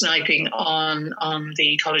also sniping on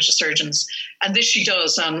the College of Surgeons. And this she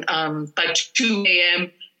does on about 2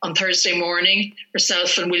 a.m. on Thursday morning,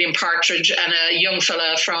 herself and William Partridge and a young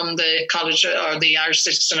fella from the college or the Irish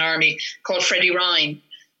Citizen Army called Freddie Ryan, who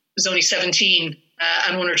was only 17,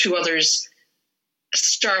 and one or two others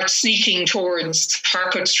start sneaking towards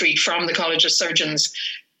Harcourt Street from the College of Surgeons.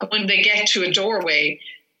 And when they get to a doorway,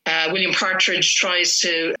 William Partridge tries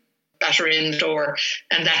to batter in the door,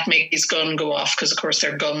 and that makes his gun go off because, of course,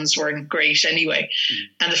 their guns weren't great anyway.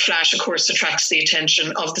 And the flash, of course, attracts the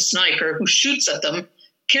attention of the sniper, who shoots at them,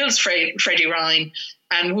 kills Freddie Ryan,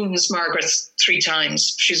 and wounds Margaret 3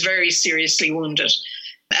 times. She's very seriously wounded.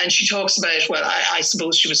 And she talks about, well, I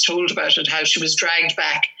suppose she was told about it, how she was dragged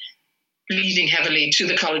back, bleeding heavily, to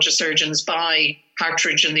the College of Surgeons by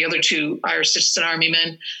Partridge and the other 2 Irish Citizen Army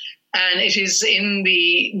men. And it is in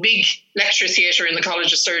the big lecture theatre in the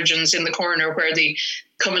College of Surgeons in the corner where the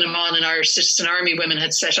Cumann and Irish Citizen Army women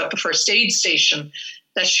had set up a first aid station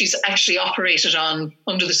that she's actually operated on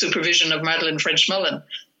under the supervision of Madeleine French Mullen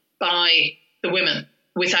by the women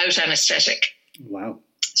without anaesthetic. Wow.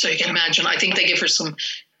 So you can imagine, I think they give her some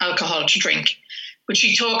alcohol to drink. But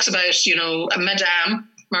she talks about, Madame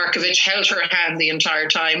Markovich held her hand the entire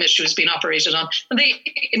time as she was being operated on. And they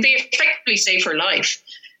effectively save her life.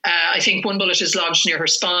 I think 1 bullet is lodged near her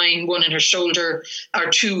spine, 1 in her shoulder, or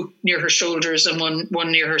 2 near her shoulders and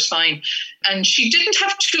one near her spine. And she didn't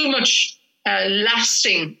have too much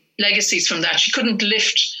lasting legacies from that. She couldn't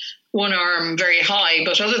lift one arm very high,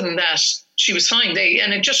 but other than that, she was fine.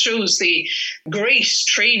 And it just shows the great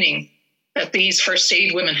training that these first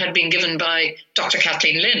aid women had been given by Dr.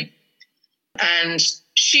 Kathleen Lynn. And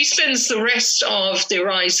she spends the rest of the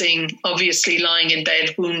rising, obviously lying in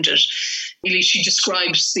bed, wounded. Really, she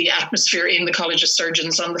describes the atmosphere in the College of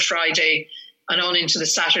Surgeons on the Friday and on into the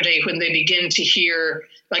Saturday when they begin to hear,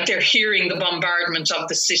 like they're hearing the bombardment of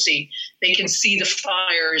the city. They can see the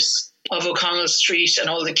fires of O'Connell Street and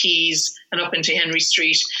all the quays and up into Henry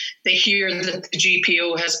Street. They hear that the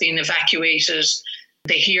GPO has been evacuated.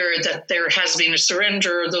 They hear that there has been a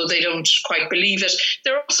surrender, though they don't quite believe it.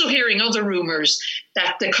 They're also hearing other rumours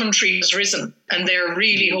that the country has risen, and they're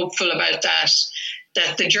really hopeful about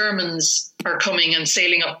that the Germans are coming and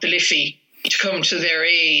sailing up the Liffey to come to their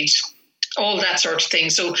aid, all that sort of thing.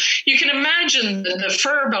 So you can imagine the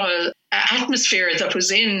fervent atmosphere that was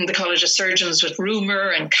in the College of Surgeons with rumour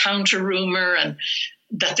and counter-rumour, and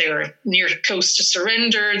that they're close to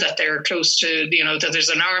surrender, that they're close to, that there's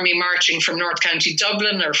an army marching from North County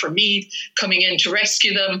Dublin or from Meath coming in to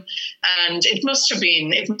rescue them. And it must have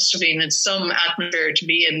been in some atmosphere to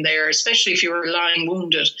be in there, especially if you were lying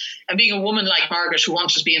wounded. And being a woman like Margaret who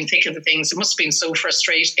wanted to be in thick of the things, it must have been so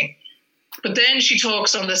frustrating. But then she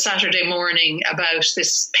talks on the Saturday morning about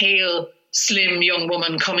this pale, slim young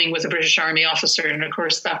woman coming with a British Army officer. And of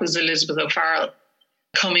course, that was Elizabeth O'Farrell,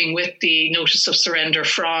 coming with the notice of surrender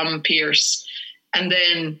from Pearse. And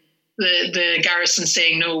then the garrison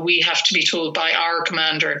saying, no, we have to be told by our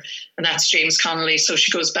commander, and that's James Connolly. So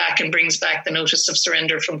she goes back and brings back the notice of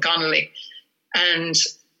surrender from Connolly. And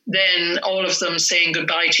then all of them saying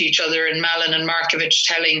goodbye to each other, and Mallon and Markovich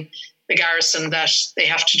telling the garrison that they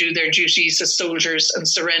have to do their duties as soldiers and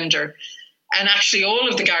surrender. And actually all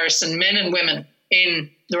of the garrison, men and women in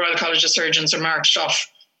the Royal College of Surgeons, are marched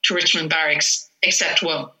off to Richmond Barracks, except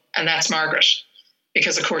one, and that's Margaret,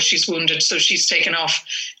 because of course she's wounded. So she's taken off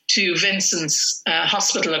to Vincent's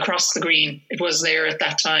hospital across the green. It was there at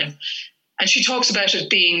that time. And she talks about it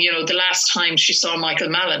being, the last time she saw Michael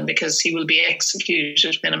Mallon, because he will be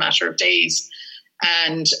executed in a matter of days.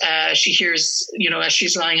 And she hears, as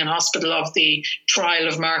she's lying in hospital, of the trial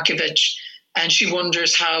of Markovich. and she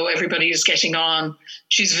wonders how everybody is getting on.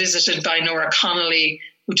 She's visited by Nora Connolly,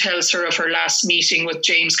 who tells her of her last meeting with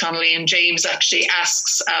James Connolly, and James actually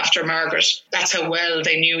asks after Margaret. That's how well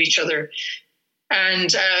they knew each other.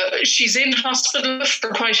 And she's in hospital for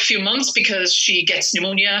quite a few months because she gets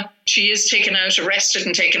pneumonia. She is taken out, arrested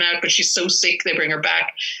and taken out, but she's so sick they bring her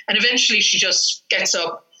back. And eventually she just gets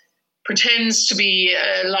up, pretends to be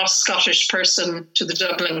a lost Scottish person to the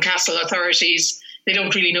Dublin Castle authorities. They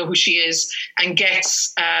don't really know who she is, and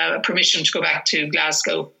gets permission to go back to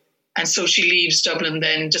Glasgow. And so she leaves Dublin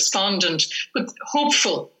then, despondent, but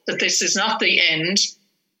hopeful that this is not the end,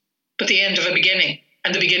 but the end of a beginning,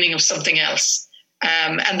 and the beginning of something else.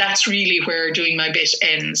 And that's really where Doing My Bit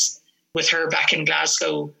ends, with her back in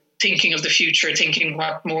Glasgow, thinking of the future, thinking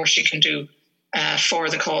what more she can do for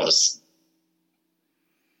the cause.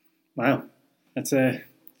 Wow, that's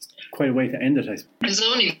quite a way to end it, I suppose. It's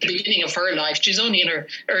only the beginning of her life. She's only in her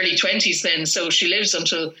early 20s then, so she lives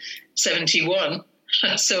until 71.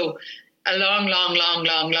 So a long, long, long,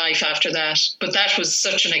 long life after that. But that was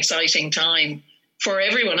such an exciting time for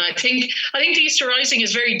everyone. I think the Easter Rising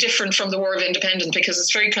is very different from the War of Independence because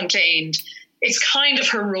it's very contained. It's kind of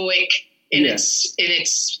heroic in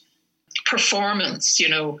its performance, you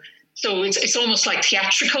know. So it's almost like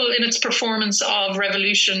theatrical in its performance of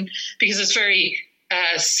revolution, because it's very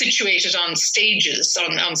situated on stages,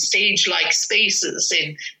 on stage-like spaces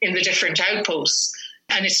in the different outposts.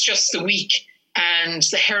 And it's just the week, and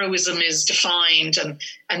the heroism is defined, and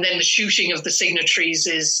then the shooting of the signatories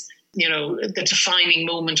is, you know, the defining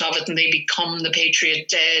moment of it, and they become the patriot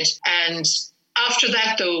dead. And after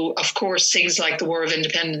that, though, of course, things like the War of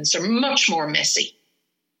Independence are much more messy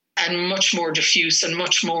and much more diffuse and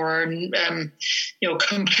much more,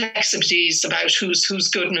 complexities about who's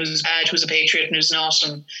good and who's bad, who's a patriot and who's not,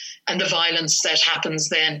 and the violence that happens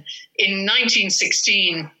then. In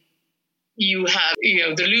 1916, you have,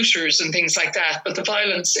 the looters and things like that, but the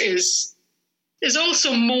violence is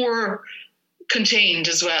also more contained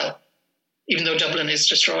as well, even though Dublin is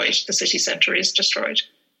destroyed, the city centre is destroyed.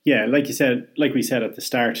 Yeah, like we said at the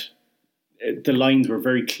start, the lines were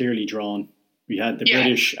very clearly drawn. We had the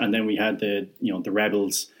British, and then we had the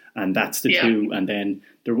rebels, and that's the two. And then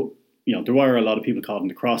there were a lot of people caught in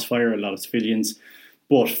the crossfire, a lot of civilians,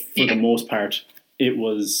 but for the most part, it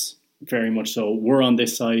was very much so. We're on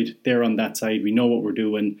this side, they're on that side. We know what we're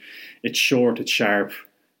doing. It's short, it's sharp.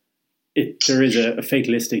 There is a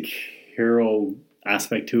fatalistic hero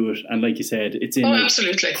aspect to it, and like you said, it's in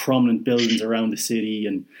prominent buildings around the city,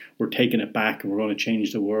 and we're taking it back, and we're going to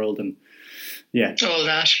change the world, and all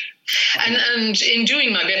that. And in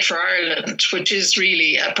Doing My Bit for Ireland, which is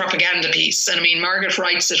really a propaganda piece, and I mean, Margaret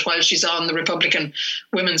writes it while she's on the Republican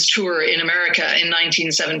Women's Tour in America in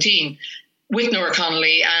 1917 with Nora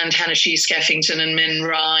Connolly and Hannah Shee Skeffington and Min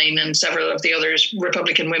Ryan and several of the other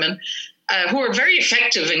Republican women who are very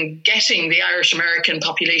effective in getting the Irish American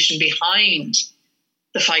population behind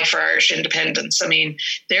the fight for Irish independence. I mean,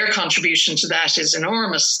 their contribution to that is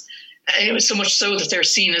enormous. It was so much so that they're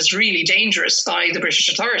seen as really dangerous by the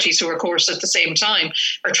British authorities, who, of course, at the same time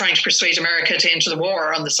are trying to persuade America to enter the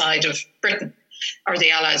war on the side of Britain or the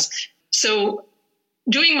Allies. So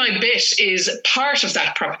Doing My Bit is part of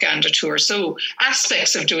that propaganda tour. So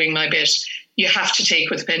aspects of Doing My Bit you have to take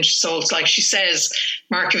with a pinch of salt. Like she says,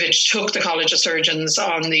 Markovitch took the College of Surgeons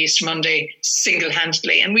on the Easter Monday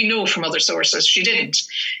single-handedly, and we know from other sources she didn't.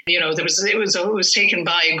 It was taken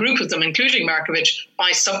by a group of them, including Markovitch,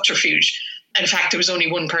 by subterfuge. In fact, there was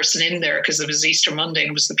only one person in there because it was Easter Monday, and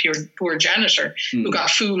it was the poor janitor who got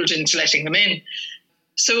fooled into letting them in.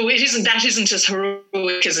 So that isn't as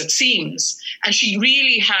heroic as it seems. And she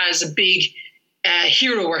really has a big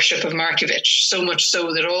hero worship of Markovitch, so much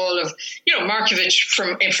so that all of, Markovitch,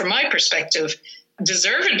 from my perspective,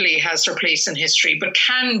 deservedly has her place in history, but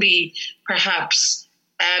can be perhaps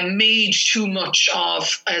made too much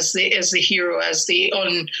of as the hero, as the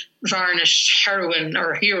unvarnished heroine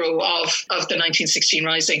or hero of the 1916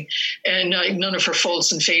 Rising. And none of her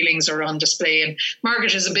faults and failings are on display. And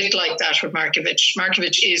Margaret is a bit like that with Markovitch.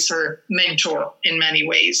 Markovitch is her mentor in many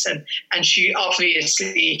ways, and she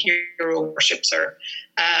obviously hero worships her,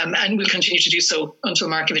 and will continue to do so until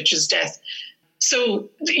Markovitch's death. So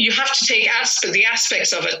you have to take the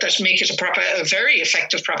aspects of it that make it a very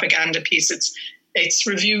effective propaganda piece. It's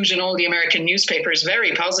reviewed in all the American newspapers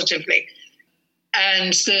very positively.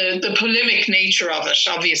 And the polemic nature of it,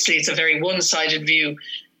 obviously it's a very one-sided view.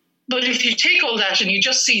 But if you take all that and you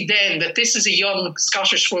just see then that this is a young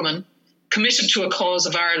Scottish woman committed to a cause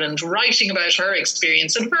of Ireland, writing about her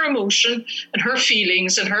experience and her emotion and her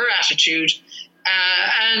feelings and her attitude,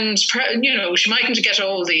 and she mightn't get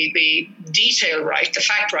all the detail right, the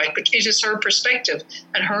fact right, but it is her perspective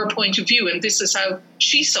and her point of view, and this is how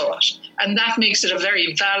she saw it. And that makes it a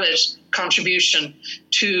very valid contribution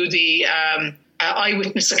to the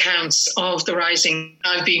eyewitness accounts of the rising.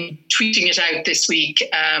 I've been tweeting it out this week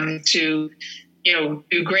to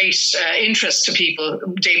do great interest to people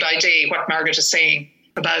day by day, what Margaret is saying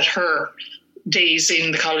about her days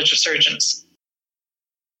in the College of Surgeons.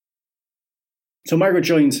 So Margaret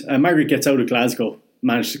gets out of Glasgow,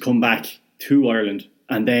 managed to come back to Ireland,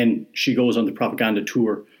 and then she goes on the propaganda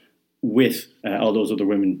tour with all those other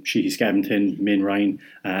women, Sheehy Skavington, Min Ryan,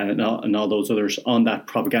 and all those others on that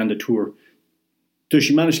propaganda tour. Does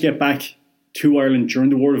she manage to get back to Ireland during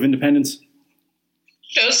the War of Independence?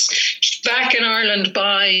 She's back in Ireland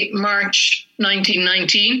by March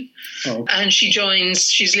 1919, and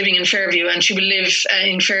she's living in Fairview, and she will live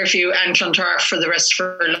in Fairview and Clontarf for the rest of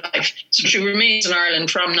her life. So she remains in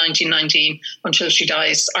Ireland from 1919 until she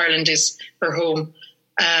dies. Ireland is her home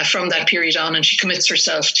from that period on, and she commits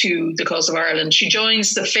herself to the cause of Ireland. She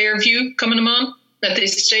joins the Fairview Combatants at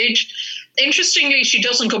this stage. Interestingly, she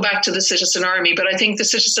doesn't go back to the Citizen Army, but I think the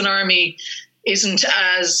Citizen Army isn't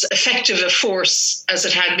as effective a force as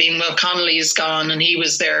it had been. Well, Connolly is gone and he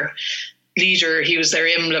was their leader, he was their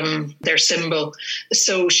emblem, their symbol.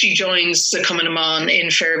 So she joins the Combatants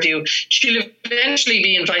in Fairview. She'll eventually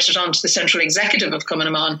be invited onto the central executive of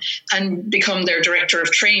Combatants and become their director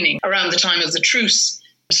of training around the time of the truce.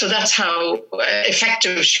 So that's how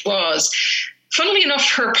effective she was. Funnily enough,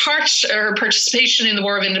 her participation in the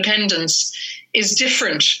War of Independence is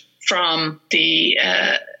different from the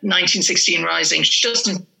 1916 Rising. She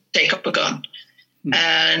doesn't take up a gun.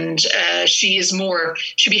 And she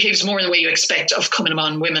behaves more in the way you expect of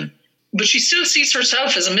Combatants women. But she still sees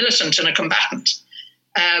herself as a militant and a combatant.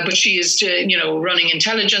 But she is, running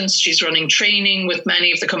intelligence. She's running training with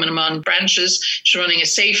many of the Combatants branches. She's running a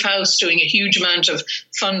safe house, doing a huge amount of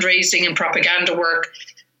fundraising and propaganda work,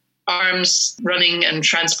 arms running and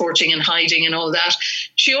transporting and hiding and all that.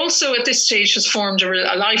 She also, at this stage, has formed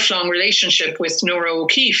a lifelong relationship with Nora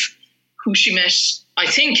O'Keeffe, who she met, I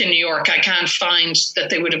think, in New York. I can't find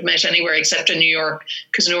that they would have met anywhere except in New York,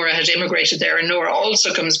 because Nora had immigrated there, and Nora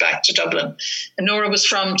also comes back to Dublin. And Nora was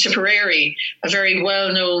from Tipperary, a very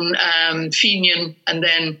well-known Fenian and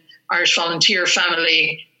then Irish volunteer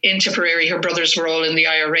family in Tipperary. Her brothers were all in the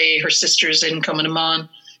IRA, her sisters in Combatants.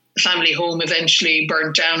 The family home eventually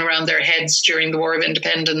burnt down around their heads during the War of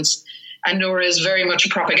Independence. And Nora is very much a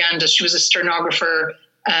propagandist. She was a stenographer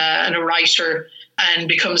and a writer, and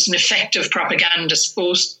becomes an effective propagandist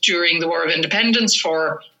both during the War of Independence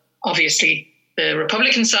for, obviously, the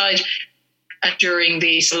Republican side, and during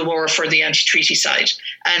the Civil War for the anti-treaty side.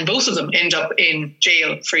 And both of them end up in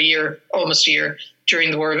jail for almost a year,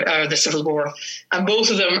 during the Civil War. And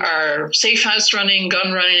both of them are safe house running,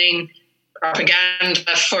 gun running,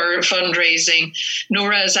 propaganda for fundraising.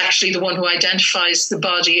 Nora is actually the one who identifies the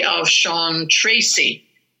body of Sean Tracy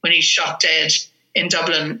when he's shot dead in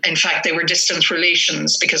Dublin. In fact, they were distant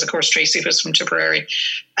relations because, of course, Tracy was from Tipperary.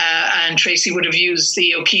 And Tracy would have used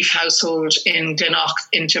the O'Keeffe household in Gleanoch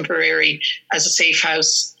in Tipperary as a safe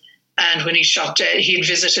house. And when he shot dead, he had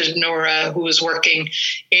visited Nora, who was working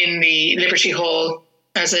in the Liberty Hall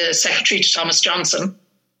as a secretary to Thomas Johnson,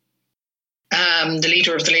 the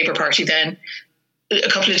leader of the Labour Party then, a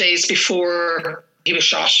couple of days before he was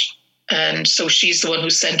shot. And so she's the one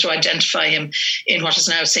who's sent to identify him in what is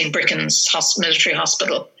now St. Bricken's military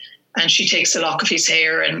hospital. And she takes a lock of his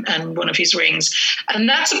hair and one of his rings. And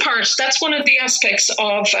that's one of the aspects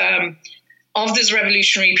of this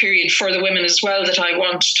revolutionary period for the women as well that I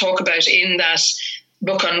want to talk about in that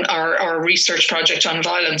book on our research project on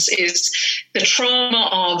violence, is the trauma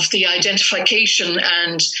of the identification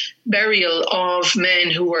and burial of men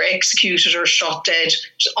who were executed or shot dead,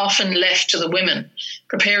 often left to the women,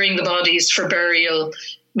 preparing the bodies for burial,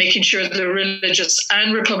 making sure the religious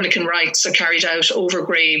and Republican rites are carried out over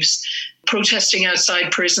graves, protesting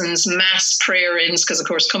outside prisons, mass prayer-ins, because of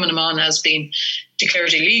course Combatants has been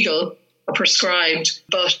declared illegal or prescribed,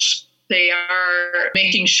 but they are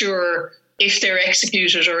making sure if they're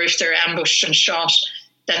executed or if they're ambushed and shot,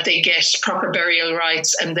 that they get proper burial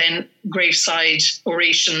rites and then graveside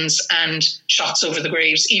orations and shots over the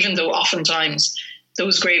graves, even though oftentimes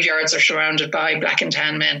those graveyards are surrounded by black and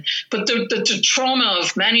tan men. But the trauma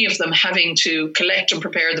of many of them having to collect and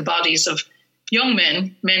prepare the bodies of young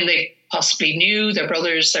men they possibly knew, their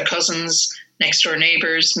brothers, their cousins, next door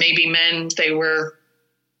neighbours, maybe men they were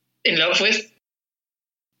in love with.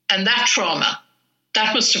 And that trauma,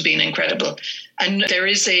 that must have been incredible. And there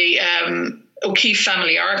is a O'Keeffe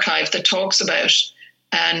family archive that talks about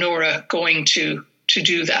Nora going to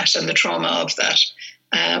do that and the trauma of that.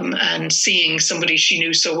 and seeing somebody she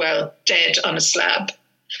knew so well dead on a slab.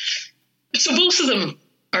 So both of them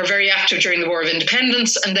are very active during the War of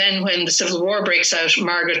Independence. And then when the Civil War breaks out,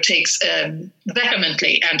 Margaret takes a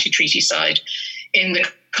vehemently anti-treaty side in the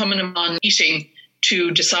Combatants meeting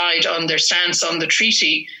to decide on their stance on the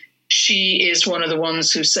treaty. She is one of the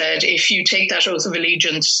ones who said, if you take that oath of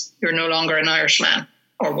allegiance, you're no longer an Irishman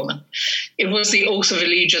or woman. It was the oath of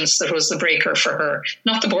allegiance that was the breaker for her,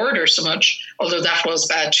 not the border so much, although that was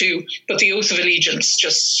bad too, but the oath of allegiance,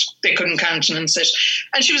 just they couldn't countenance it.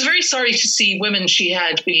 And she was very sorry to see women she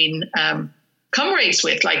had been comrades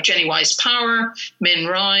with, like Jenny Wyse-Power, Min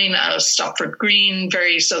Ryan, Alice Stopford Green,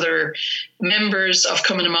 various other members of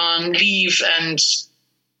Combatants leave and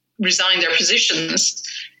resign their positions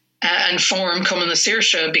and form Cumann na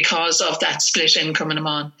Saoirse because of that split in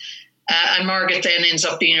Combatants. And Margaret then ends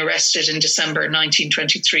up being arrested in December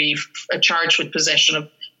 1923, charged with possession of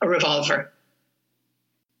a revolver.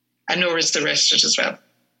 And Nora's arrested as well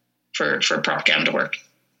for propaganda work.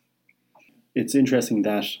 It's interesting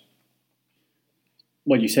that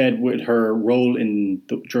what you said with her role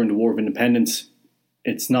during the War of Independence,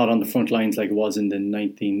 it's not on the front lines like it was in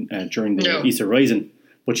the during the Easter Rising,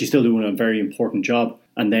 but she's still doing a very important job.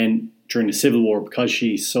 And then during the Civil War, because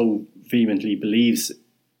she so vehemently believes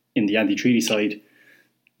in the anti-treaty side,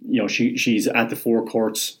 she's at the four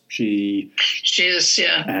courts. She is,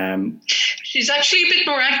 yeah. She's actually a bit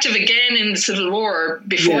more active again in the Civil War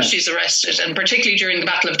before she's arrested, and particularly during the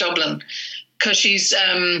Battle of Dublin, because she's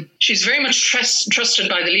very much trusted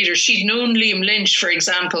by the leaders. She'd known Liam Lynch, for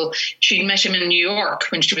example. She'd met him in New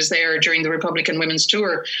York when she was there during the Republican Women's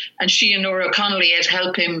Tour, and she and Nora O'Connolly had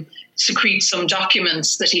helped him secrete some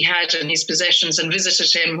documents that he had in his possessions, and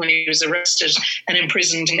visited him when he was arrested and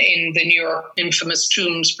imprisoned in the New York infamous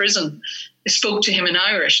Tombs prison. They spoke to him in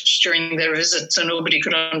Irish during their visit, so nobody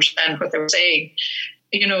could understand what they were saying.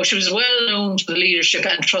 She was well known to the leadership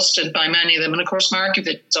and trusted by many of them, and of course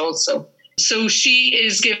Margaret also. So she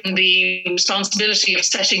is given the responsibility of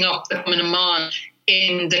setting up the Combatants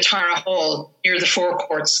in the Tara Hall near the Four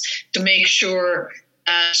Courts to make sure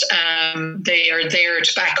that they are there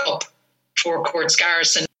to back up Four Courts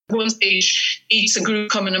garrison. At one stage, meets a group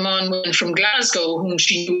coming women from Glasgow whom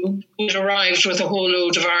she knew had arrived with a whole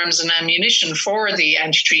load of arms and ammunition for the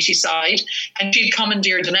anti-treaty side, and she'd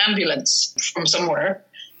commandeered an ambulance from somewhere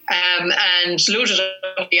and loaded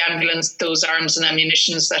up the ambulance, those arms and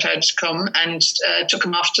ammunitions that had come, and took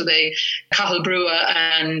them off to the Cathal Brua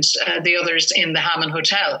and the others in the Hammond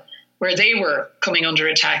Hotel, where they were coming under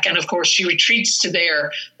attack. And of course, she retreats to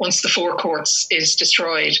there once the Four Courts is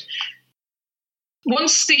destroyed.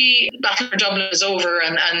 Once the Battle of Dublin is over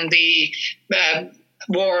and the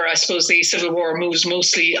war, I suppose the Civil War, moves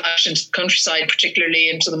mostly out into the countryside, particularly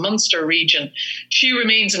into the Munster region, she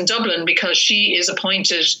remains in Dublin because she is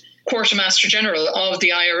appointed Quartermaster General of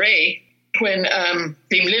the IRA when Liam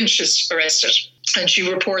Lynch is arrested. And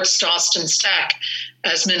she reports to Austin Stack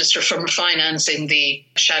as Minister for Finance in the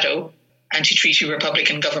shadow anti-treaty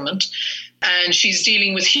Republican government. And she's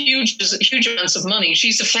dealing with huge amounts of money.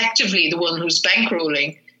 She's effectively the one who's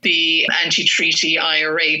bankrolling the anti-treaty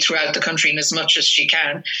IRA throughout the country in as much as she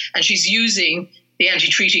can. And she's using the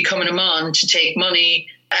anti-treaty Combatants to take money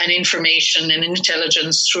and information and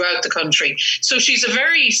intelligence throughout the country. So she's a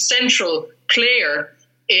very central player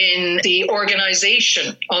in the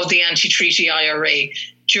organisation of the anti-treaty IRA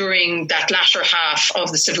during that latter half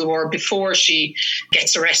of the Civil War before she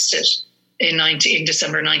gets arrested in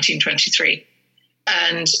December 1923.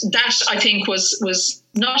 And that, I think, was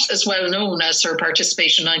not as well known as her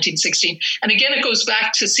participation in 1916. And again, it goes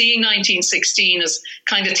back to seeing 1916 as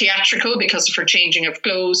kind of theatrical because of her changing of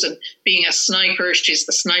clothes and being a sniper. She's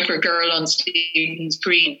the sniper girl on Stephen's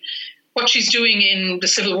Green. What she's doing in the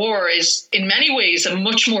Civil War is, in many ways, a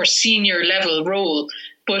much more senior level role,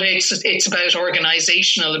 but it's about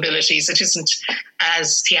organizational abilities. It isn't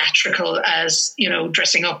as theatrical as,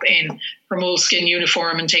 dressing up in her moleskin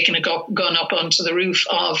uniform and taking a gun up onto the roof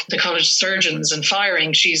of the College of Surgeons and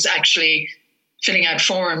firing. She's actually filling out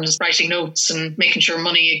forms, writing notes and making sure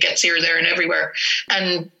money gets here, there and everywhere.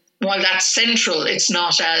 And while that's central, it's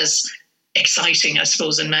not as exciting, I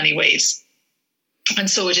suppose, in many ways. And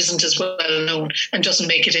so it isn't as well known and doesn't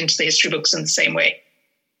make it into the history books in the same way.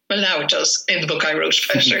 Well, now it does, in the book I wrote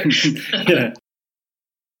about her. Yeah.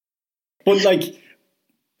 But,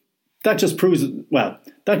 that just proves,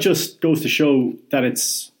 that just goes to show that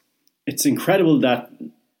it's incredible that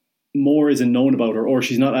more isn't known about her, or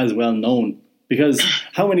she's not as well known. Because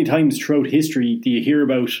how many times throughout history do you hear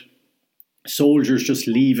about soldiers just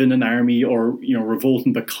leaving an army or,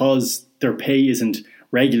 revolting because their pay isn't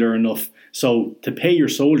regular enough? So to pay your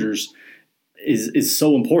soldiers, is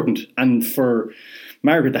so important. And for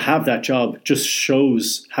Margaret to have that job just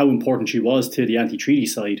shows how important she was to the anti-treaty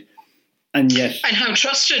side. And how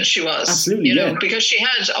trusted she was. Absolutely, because she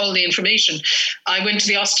had all the information. I went to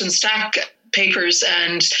the Austin Stack papers,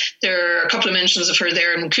 and there are a couple of mentions of her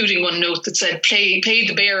there, including one note that said, pay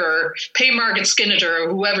the bearer, pay Margaret Skinnider or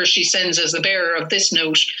whoever she sends as the bearer of this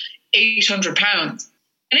note, £800.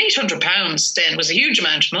 And £800 then was a huge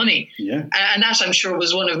amount of money. Yeah. And that, I'm sure,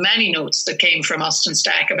 was one of many notes that came from Austin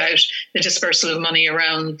Stack about the dispersal of money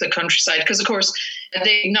around the countryside. Because, of course,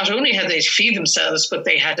 they not only had they to feed themselves, but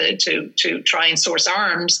they had to try and source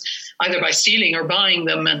arms, either by stealing or buying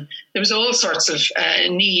them. And there was all sorts of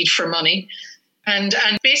need for money. And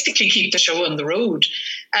basically keep the show on the road.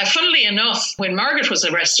 Funnily enough, when Margaret was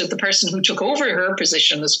arrested, the person who took over her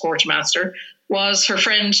position as quartermaster was her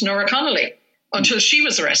friend Nora Connolly, until she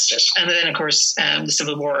was arrested. And then, of course, the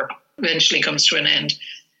Civil War eventually comes to an end.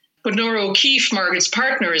 But Nora O'Keefe, Margaret's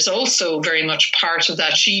partner, is also very much part of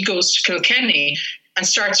that. She goes to Kilkenny and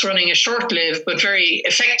starts running a short-lived but very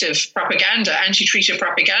effective propaganda, anti-treaty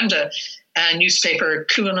propaganda newspaper,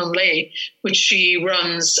 Cuanon Lay, which she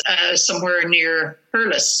runs somewhere near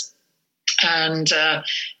Hurles. And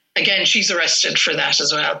again, she's arrested for that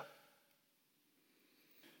as well.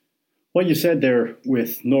 What you said there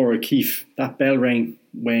with Nora O'Keefe, that bell rang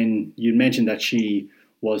when you mentioned that she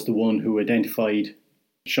was the one who identified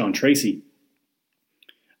Sean Tracy.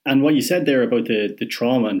 And what you said there about the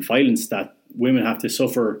trauma and violence that women have to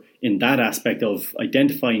suffer in that aspect of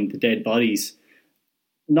identifying the dead bodies,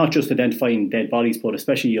 not just identifying dead bodies, but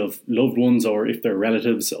especially of loved ones, or if they're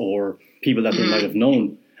relatives or people that they might have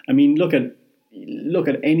known. I mean, look at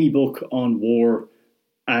any book on war,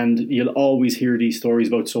 and you'll always hear these stories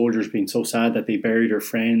about soldiers being so sad that they buried their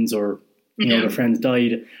friends, or their friends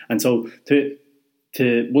died. And so to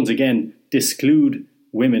once again disclude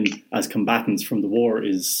women as combatants from the war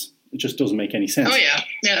it just doesn't make any sense. Oh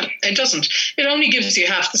yeah, it doesn't. It only gives you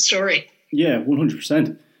half the story. Yeah,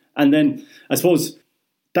 100%. And then I suppose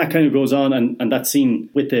that kind of goes on, and that scene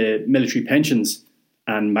with the military pensions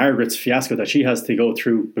and Margaret's fiasco that she has to go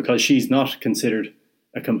through because she's not considered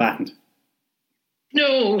a combatant.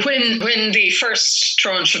 No, when the first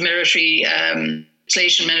tranche of military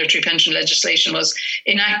pension legislation was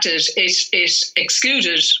enacted, it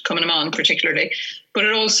excluded Cumann na mBan particularly, but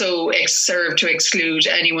it also served to exclude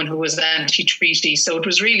anyone who was anti-treaty. So it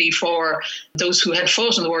was really for those who had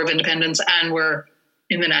fought in the War of Independence and were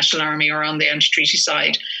in the National Army or on the anti-treaty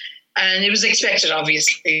side. And it was expected,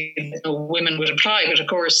 obviously, that no women would apply, but of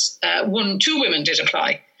course, two women did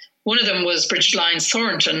apply. One of them was Bridget Lyons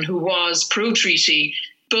Thornton, who was pro-treaty,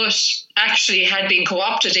 but actually had been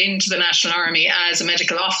co-opted into the National Army as a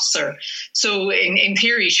medical officer. So in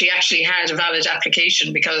theory, she actually had a valid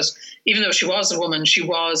application because even though she was a woman, she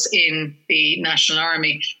was in the National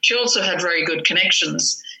Army. She also had very good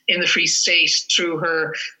connections in the Free State through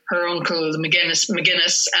her uncle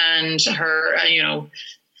McGuinness and her,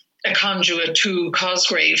 a conduit to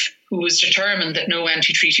Cosgrave, who was determined that no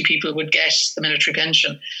anti-treaty people would get the military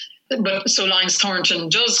pension. But so Lyons Thornton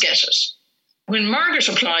does get it. When Margaret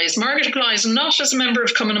applies not as a member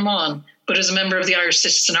of Cumann na mBan, but as a member of the Irish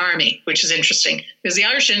Citizen Army, which is interesting because the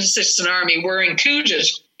Irish Citizen Army were included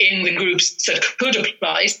in the groups that could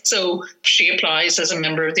apply. So she applies as a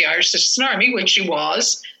member of the Irish Citizen Army, which she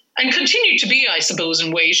was, and continued to be, I suppose,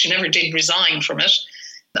 in ways. She never did resign from it.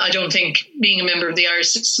 I don't think being a member of the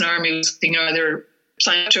Irish Citizen Army was something you either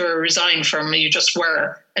signed up to or resigned from. You just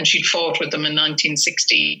were, and she'd fought with them in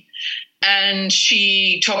 1916. And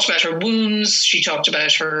she talked about her wounds. She talked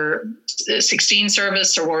about her 16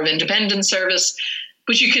 service or War of Independence service.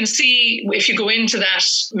 But you can see, if you go into that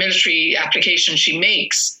military application she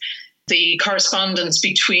makes, the correspondence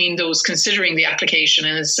between those considering the application,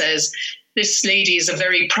 and it says, this lady is a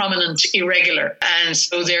very prominent irregular. And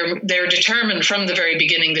so they're determined from the very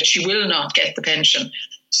beginning that she will not get the pension.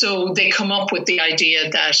 So they come up with the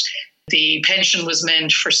idea that the pension was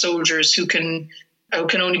meant for soldiers who can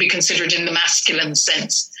only be considered in the masculine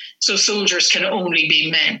sense. So soldiers can only be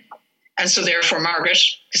men. And so therefore Margaret,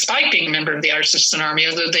 despite being a member of the Irish Citizen Army,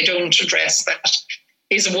 although they don't address that,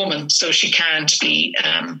 is a woman, so she can't be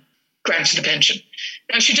granted a pension.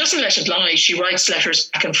 Now, she doesn't let it lie. She writes letters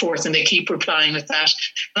back and forth and they keep replying with that.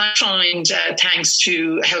 And I find, thanks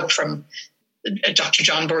to help from Dr.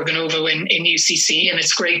 John Borgonovo in UCC, and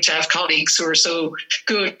it's great to have colleagues who are so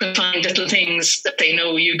good to find little things that they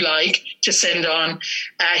know you'd like to send on.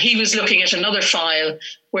 He was looking at another file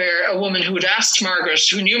where a woman who had asked Margaret,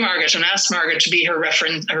 who knew Margaret and asked Margaret to be her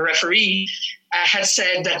referee, had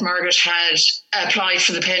said that Margaret had applied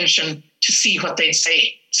for the pension to see what they'd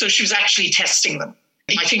say. So she was actually testing them.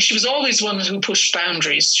 I think she was always one who pushed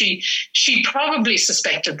boundaries. She probably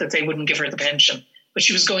suspected that they wouldn't give her the pension, but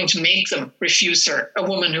she was going to make them refuse her, a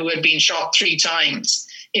woman who had been shot 3 times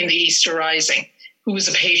in the Easter Rising, who was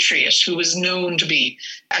a patriot, who was known to be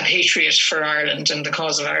a patriot for Ireland and the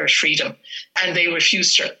cause of Irish freedom. And they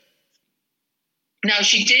refused her. Now,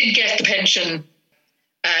 she did get the pension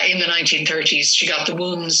in the 1930s. She got the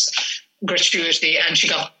wounds gratuity and she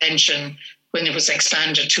got the pension when it was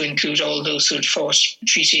expanded to include all those who'd fought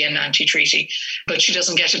treaty and anti-treaty. But she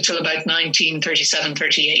doesn't get it till about 1937,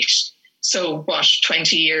 38. So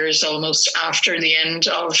 20 years almost after the end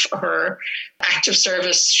of her active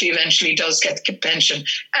service, she eventually does get the pension.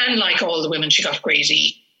 And like all the women, she got grade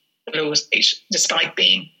E, the lowest grade, despite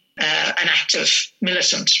being an active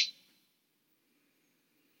militant.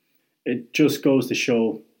 It just goes to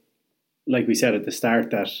show, like we said at the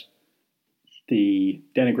start, that the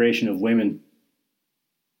denigration of women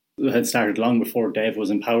had started long before Dev was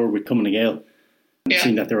in power with Cumann na Gael.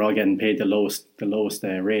 Seeing that they're all getting paid the lowest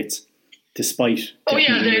rates, despite. Oh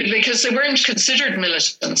yeah, because they weren't considered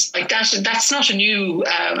militants like that. That's not a new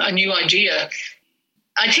idea.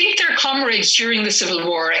 I think their comrades during the Civil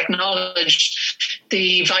War acknowledged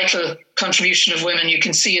the vital contribution of women. You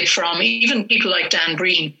can see it from even people like Dan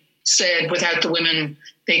Breen said without the women,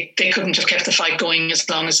 they couldn't have kept the fight going as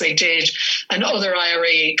long as they did. And other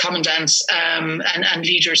IRA commandants and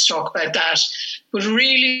leaders talk about that. But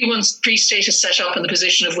really, once pre-state is set up and the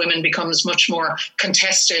position of women becomes much more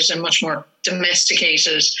contested and much more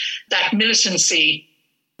domesticated, that militancy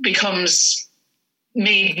becomes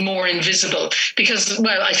made more invisible. Because,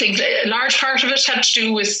 well, I think a large part of it had to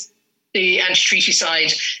do with the anti-treaty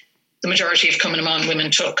side. The majority of Cumann na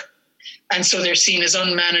women took. And so they're seen as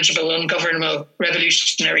unmanageable, ungovernable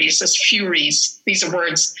revolutionaries, as furies. These are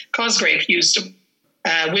words Cosgrave used.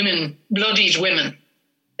 Women, bloodied women.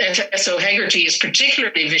 So Hegarty is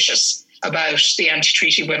particularly vicious about the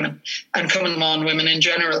anti-treaty women and Cumann na women in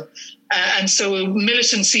general. And so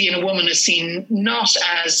militancy in a woman is seen not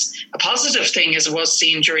as a positive thing as it was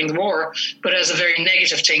seen during the war, but as a very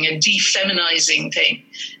negative thing, a defeminizing thing.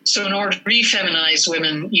 So in order to refeminize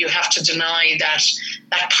women, you have to deny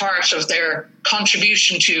that part of their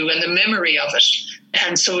contribution to and the memory of it.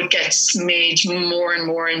 And so it gets made more and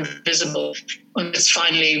more invisible when it's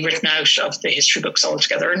finally written out of the history books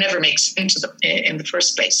altogether, or never makes into them in the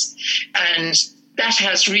first place. And that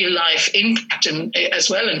has real life impact as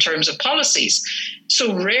well in terms of policies.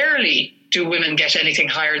 So rarely do women get anything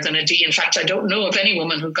higher than a D. In fact, I don't know of any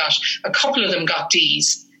woman who got, a couple of them got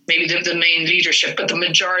Ds, maybe the main leadership, but the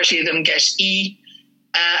majority of them get E.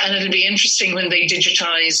 And it'll be interesting when they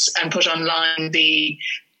digitize and put online the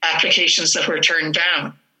applications that were turned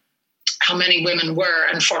down, how many women were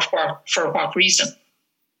and for what reason.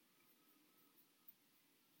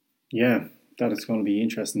 Yeah, that is going to be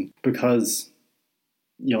interesting because,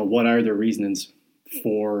 what are their reasonings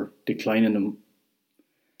for declining them?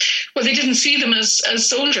 Well, they didn't see them as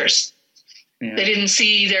soldiers. Yeah. They didn't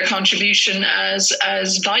see their contribution as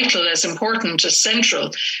vital, as important, as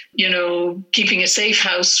central. Keeping a safe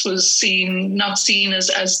house was not seen as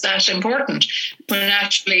that important, when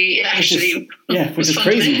actually, which is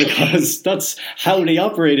crazy because that's how they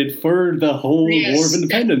operated for the whole War of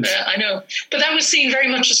Independence. I know, but that was seen very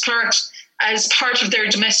much as part of their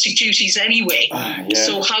domestic duties anyway.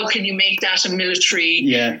 So how can you make that a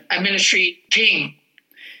military thing?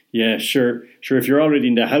 Yeah, sure. If you're already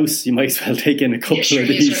in the house, you might as well take in a couple of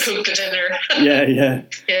these. Cook the dinner. Yeah.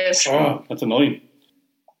 Yes. Oh, that's annoying.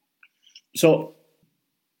 So,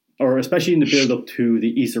 or especially in the build-up to the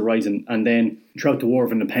Easter Rising and then throughout the War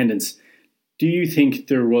of Independence, do you think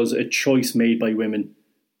there was a choice made by women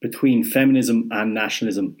between feminism and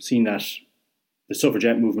nationalism, seeing that the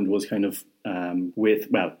suffragette movement was kind of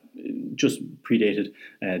just predated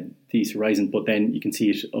the Easter Rising, but then you can see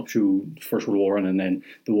it up through the First World War and then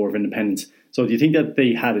the War of Independence. So do you think that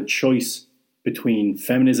they had a choice between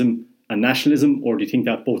feminism and nationalism, or do you think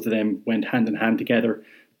that both of them went hand in hand together?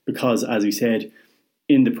 Because, as we said,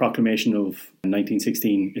 in the proclamation of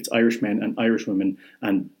 1916, it's Irish men and Irish women,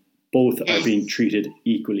 and both are being treated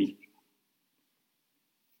equally.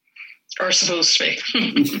 Or supposed to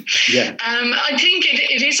be. Yeah. I think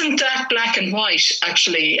it isn't that black and white,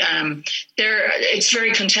 actually. It's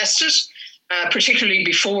very contested, particularly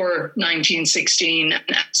before 1916,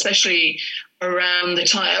 especially around the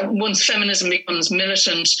time, once feminism becomes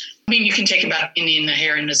militant. I mean, you can take it back in Ian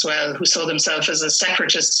Naherin as well, who saw themselves as a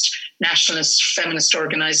separatist, nationalist, feminist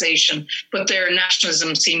organisation, but their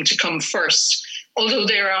nationalism seemed to come first. Although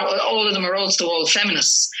all of them are also all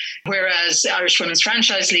feminists, whereas the Irish Women's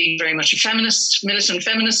Franchise League, very much a militant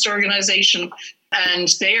feminist organisation, And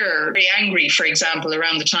they're very angry, for example,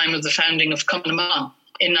 around the time of the founding of Combatants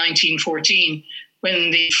in 1914,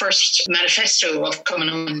 when the first manifesto of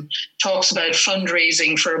Combatants talks about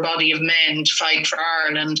fundraising for a body of men to fight for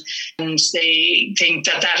Ireland. And they think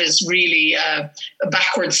that that is really a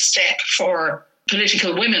backward step for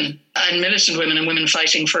political women and militant women and women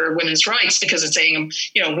fighting for women's rights, because it's saying,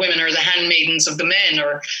 women are the handmaidens of the men,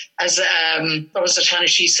 or as, what was it,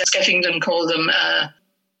 Hannah-She Skeffington called them,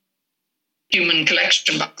 human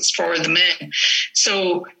collection box for the men.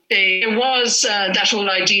 So there was that whole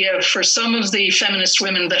idea for some of the feminist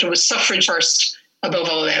women that it was suffrage first above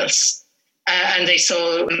all else. And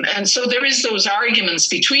so there is those arguments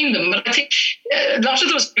between them. But I think a lot of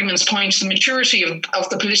those arguments point to the maturity of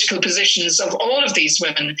the political positions of all of these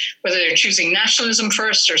women, whether they're choosing nationalism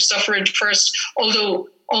first or suffrage first, although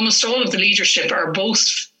almost all of the leadership are both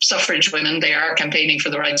suffrage women. They are campaigning for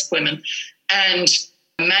the rights of women. And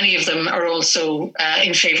many of them are also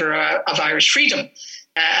in favour of Irish freedom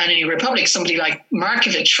and a republic. Somebody like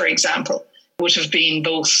Margaret, for example, would have been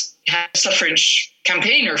both a suffrage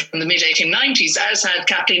campaigner from the mid-1890s, as had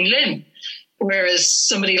Kathleen Lynn, whereas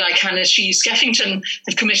somebody like Hannah-She Skeffington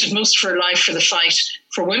had committed most of her life for the fight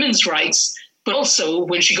for women's rights. But also,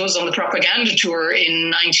 when she goes on the propaganda tour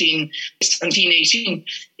in 1917-18,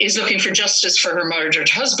 is looking for justice for her murdered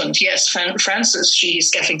husband. Yes, Francis She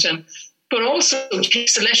Skeffington, but also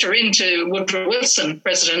takes a letter into Woodrow Wilson,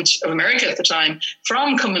 President of America at the time,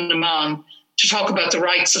 from Combatants to talk about the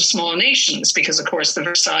rights of small nations, because, of course, the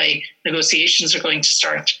Versailles negotiations are going to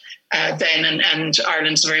start then, and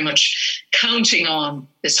Ireland's very much counting on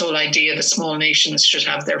this whole idea that small nations should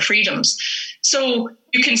have their freedoms. So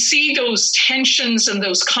you can see those tensions and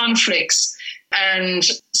those conflicts and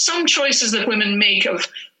some choices that women make of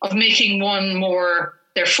making one more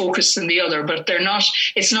their focus than the other, but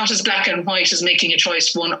it's not as black and white as making a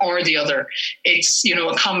choice one or the other. It's,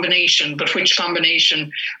 a combination, but which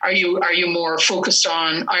combination are you more focused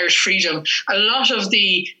on? Irish freedom. A lot of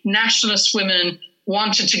the nationalist women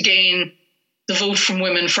wanted to gain the vote from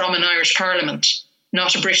women from an Irish parliament,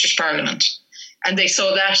 not a British parliament. And they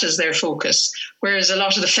saw that as their focus. Whereas a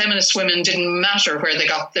lot of the feminist women didn't matter where they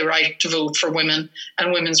got the right to vote for women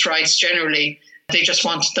and women's rights generally. They just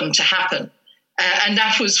wanted them to happen. And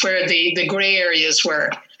that was where the grey areas were.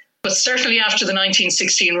 But certainly after the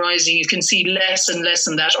 1916 Rising, you can see less and less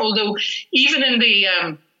in that. Although even in the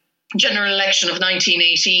general election of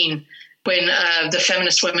 1918, when the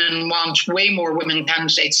feminist women want way more women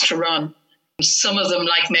candidates to run, some of them,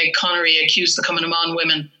 like Meg Connery, accused the Combatants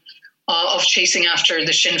women of chasing after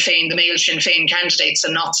the male Sinn Féin candidates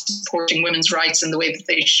and not supporting women's rights in the way that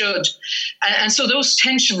they should. And so those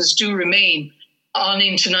tensions do remain on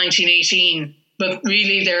into 1918. But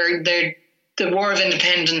really, the War of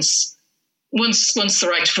Independence, once the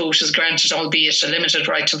right to vote is granted, albeit a limited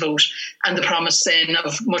right to vote, and the promise then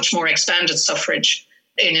of much more expanded suffrage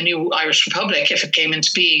in a new Irish Republic, if it came into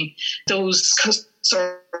being, those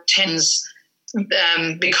sort of tensions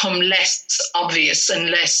become less obvious and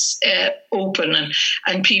less open,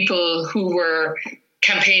 and people who were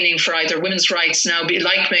campaigning for either women's rights now,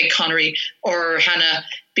 like Meg Connery or Hannah,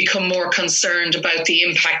 become more concerned about the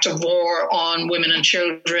impact of war on women and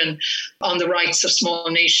children, on the rights of small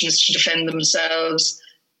nations to defend themselves,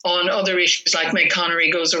 on other issues like Meg Connery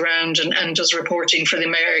goes around and does reporting for the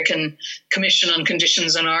American Commission on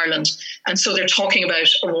Conditions in Ireland. And so they're talking about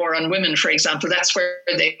a war on women, for example. That's where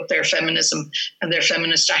they put their feminism and their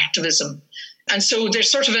feminist activism. And so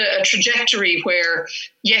there's sort of a trajectory where,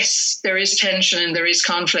 yes, there is tension and there is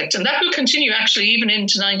conflict. And that will continue actually even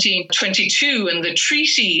into 1922 and the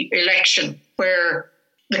treaty election, where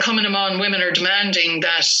the Combatants women are demanding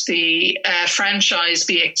that the franchise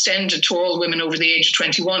be extended to all women over the age of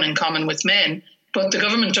 21 in common with men. But the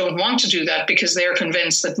government don't want to do that because they're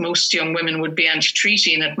convinced that most young women would be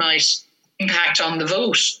anti-treaty and it might impact on the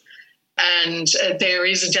vote. And there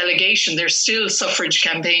is a delegation, there's still suffrage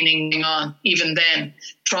campaigning going on, even then,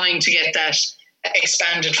 trying to get that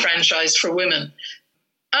expanded franchise for women.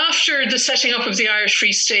 After the setting up of the Irish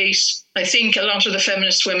Free State, I think a lot of the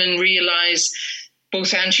feminist women realise,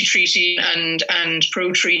 both anti-treaty and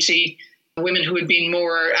pro-treaty, women who had been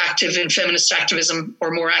more active in feminist activism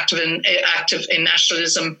or more active in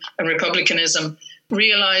nationalism and republicanism,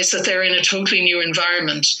 realise that they're in a totally new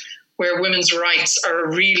environment where women's rights are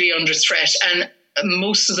really under threat, and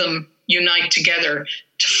most of them unite together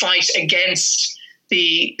to fight against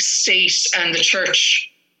the state and the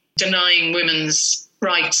church denying women's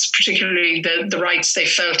rights, particularly the rights they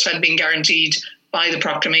felt had been guaranteed by the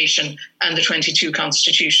proclamation and the 22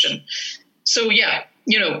 Constitution. So, yeah,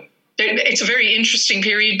 it's a very interesting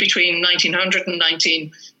period between 1900 and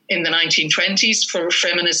in the 1920s for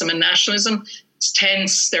feminism and nationalism. It's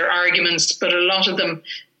tense, there are arguments, but a lot of them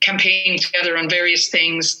campaign together on various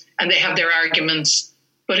things and they have their arguments.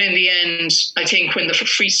 But in the end, I think when the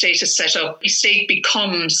Free State is set up, the state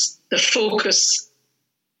becomes the focus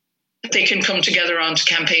that they can come together on to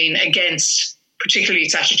campaign against, particularly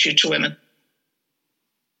its attitude to women.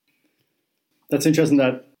 That's interesting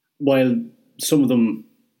that while some of them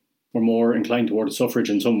were more inclined towards suffrage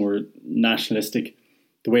and some were nationalistic,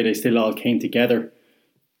 the way they still all came together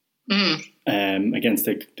against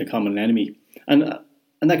the common enemy. And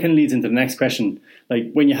that kind of leads into the next question.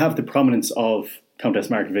 Like, when you have the prominence of Countess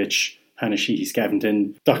Markievicz, Hannah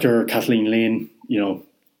Sheehy-Skeffington, Dr. Kathleen Lane,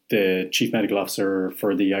 the Chief Medical Officer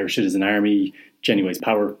for the Irish Citizen Army, Jenny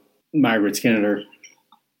Weiss-Power, Margaret Skinnider,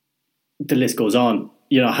 the list goes on.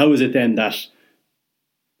 How is it then that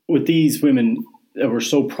with these women that were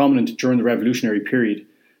so prominent during the revolutionary period,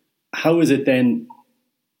 how is it then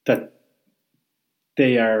that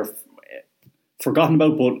they are forgotten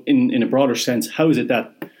about, but in a broader sense, how is it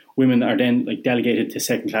that women are then delegated to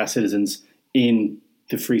second-class citizens in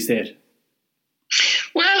the Free State?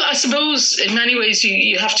 Well, I suppose in many ways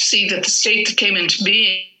you have to see that the state that came into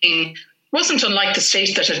being wasn't unlike the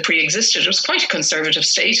state that had pre-existed. It was quite a conservative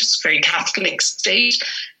state. It was a very Catholic state.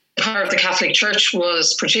 The power of the Catholic Church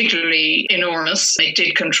was particularly enormous. It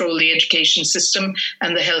did control the education system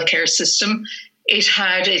and the healthcare system. It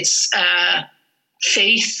had its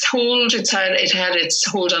faith hold. It had its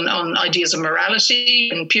hold on ideas of morality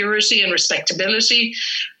and purity and respectability.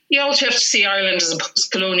 You also have to see Ireland as a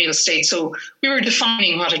post-colonial state. So we were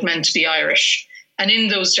defining what it meant to be Irish. And in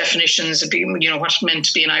those definitions, what it meant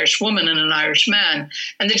to be an Irish woman and an Irish man.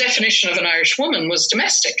 And the definition of an Irish woman was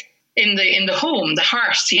domestic. In the home, the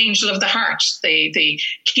hearth, the angel of the heart, the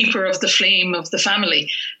keeper of the flame of the family.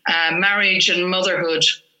 Marriage and motherhood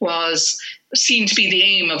was seen to be the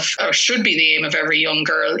aim of, or should be the aim of every young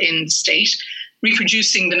girl in the state,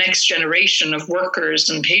 reproducing the next generation of workers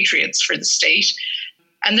and patriots for the state.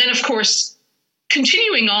 And then, of course,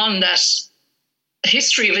 continuing on that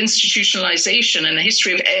history of institutionalization and a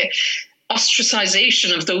history of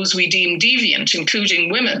ostracization of those we deem deviant,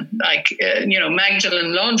 including women.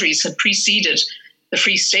 Magdalen laundries had preceded the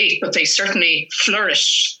Free State, but they certainly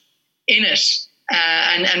flourished in it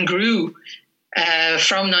and grew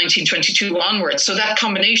from 1922 onwards. So that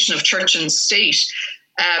combination of church and state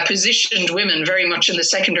positioned women very much in the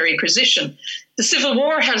secondary position. The Civil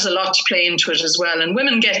War has a lot to play into it as well, and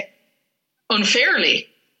women get unfairly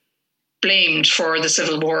blamed for the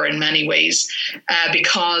Civil War in many ways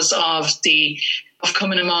because of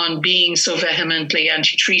Cumann being so vehemently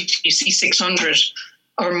anti-treaty. You see 600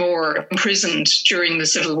 or more imprisoned during the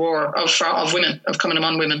Civil War of women, of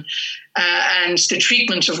Cumann women, and the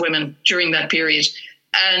treatment of women during that period.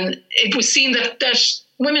 And it was seen that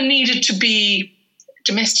women needed to be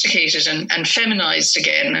domesticated and feminized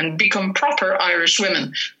again and become proper Irish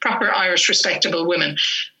women, proper Irish respectable women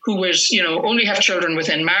who would, only have children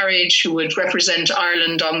within marriage, who would represent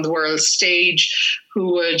Ireland on the world stage,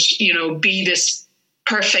 who would, be this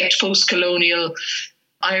perfect post-colonial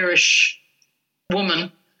Irish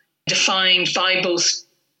woman defined by both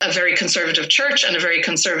a very conservative church and a very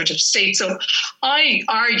conservative state. So I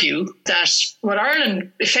argue that what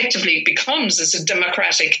Ireland effectively becomes is a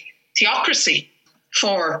democratic theocracy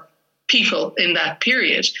for people in that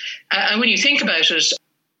period. And when you think about it,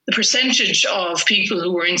 the percentage of people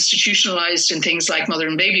who were institutionalized in things like mother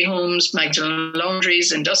and baby homes, Magdalen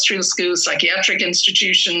laundries, industrial schools, psychiatric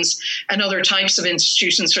institutions, and other types of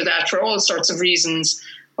institutions for all sorts of reasons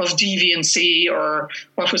of deviancy or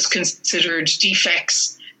what was considered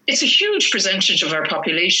defects. It's a huge percentage of our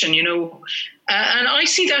population, and I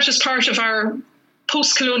see that as part of our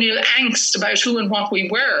post-colonial angst about who and what we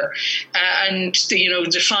were, and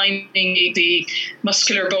defining the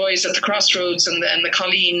muscular boys at the crossroads and the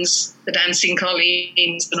colleens, the dancing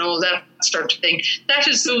colleens, and all that sort of thing. That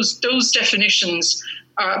is those definitions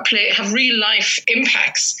have real life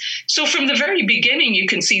impacts. So from the very beginning, you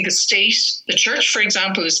can see the state, the church, for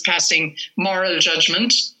example, is passing moral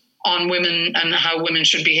judgment on women and how women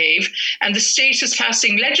should behave, and the state is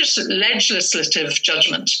passing legislative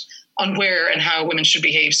judgment on where and how women should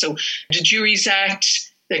behave. So the Juries Act,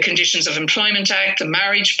 the Conditions of Employment Act, the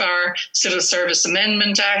Marriage Bar, Civil Service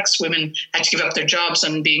Amendment Acts. Women had to give up their jobs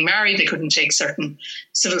and being married. They couldn't take certain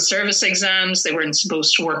civil service exams. They weren't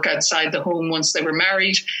supposed to work outside the home once they were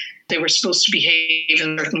married. They were supposed to behave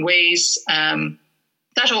in certain ways.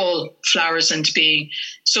 That all flowers into being.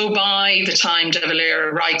 So by the time De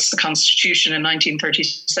Valera writes the Constitution in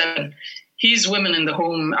 1937, his women in the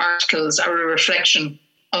home articles are a reflection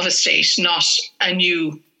of a state, not a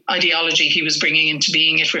new ideology he was bringing into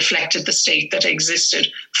being, it reflected the state that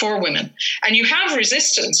existed for women. And you have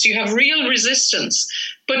resistance, you have real resistance.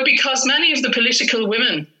 But because many of the political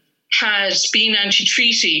women had been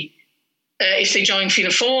anti-treaty, if they joined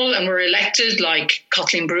Fianna Fáil and were elected, like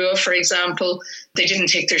Kathleen Brua, for example, they didn't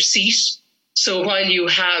take their seat. So while you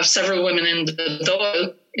have several women in the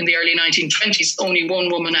Dáil in the early 1920s, only one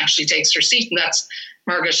woman actually takes her seat, and that's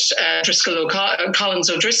Margaret Collins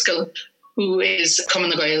O'Driscoll, who is Cumann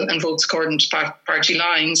na Gael and votes according to party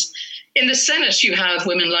lines. In the Senate, you have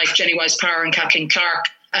women like Jenny Weiss-Power and Kathleen Clark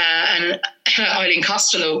and Eileen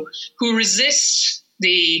Costello, who resist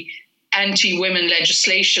the anti-women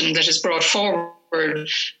legislation that is brought forward,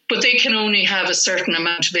 but they can only have a certain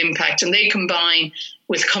amount of impact, and they combine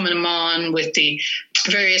with Cumann na Mán, with the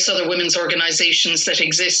various other women's organisations that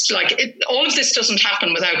exist. All of this doesn't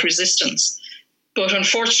happen without resistance. But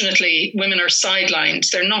unfortunately, women are sidelined.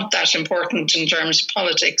 They're not that important in terms of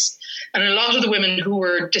politics. And a lot of the women who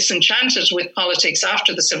were disenchanted with politics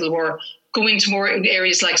after the Civil War go into more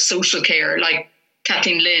areas like social care, like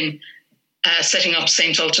Kathleen Lynn, setting up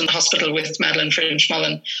St. Ultan Hospital with Madeleine Fringe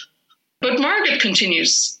Mullen. But Margaret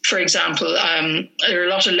continues, for example, there are a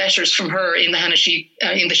lot of letters from her in the She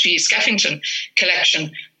Skeffington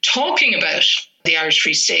collection talking about the Irish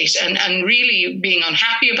Free State and really being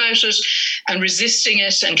unhappy about it and resisting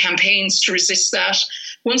it, and campaigns to resist that.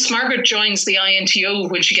 Once Margaret joins the INTO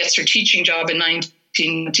when she gets her teaching job in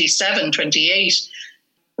 1927-28,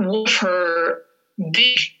 one of her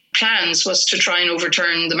big plans was to try and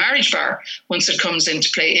overturn the marriage bar once it comes into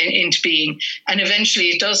being. And eventually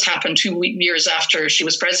it does happen 2 years after she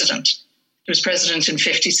was president. She was president in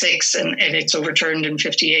 56 and it's overturned in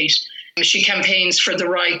 58. She campaigns for the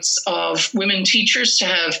rights of women teachers to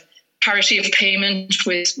have parity of payment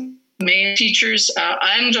with male teachers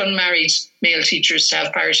and unmarried male teachers to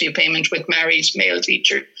have parity of payment with married male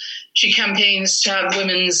teachers. She campaigns to have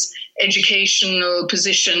women's educational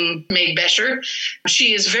position made better.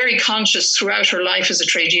 She is very conscious throughout her life as a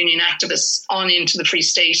trade union activist on into the Free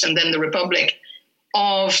State and then the Republic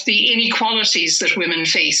of the inequalities that women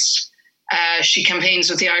faced. She campaigns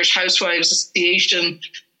with the Irish Housewives Association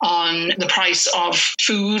on the price of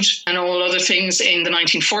food and all other things in the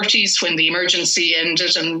 1940s when the emergency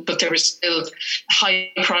ended, but there was still a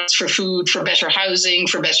high price for food, for better housing,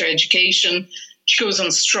 for better education. She goes on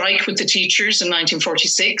strike with the teachers in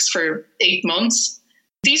 1946 for 8 months.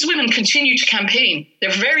 These women continue to campaign. They're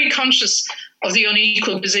very conscious of the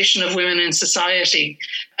unequal position of women in society,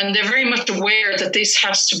 and they're very much aware that this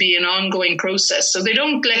has to be an ongoing process. So they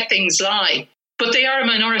don't let things lie, but they are a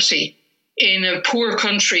minority in a poor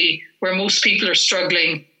country where most people are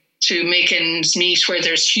struggling to make ends meet, where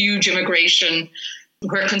there's huge immigration,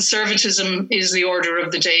 where conservatism is the order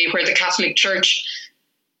of the day, where the Catholic Church,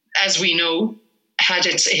 as we know, had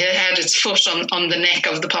its foot on the neck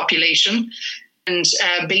of the population and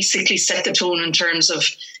basically set the tone in terms of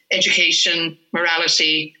education,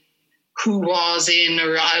 morality, who was in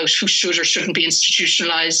or out, who should or shouldn't be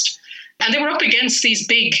institutionalized. And they were up against these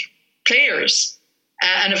big players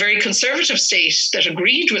and a very conservative state that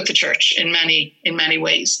agreed with the church in many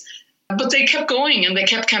ways. But they kept going and they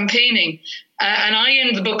kept campaigning. And I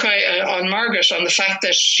end the book on Margaret on the fact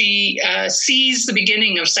that she sees the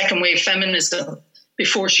beginning of second wave feminism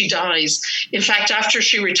before she dies. In fact, after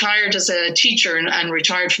she retired as a teacher and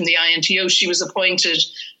retired from the INTO, she was appointed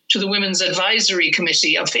to the Women's Advisory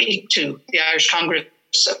Committee of the ICTU, the Irish Congress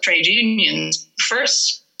of Trade Unions,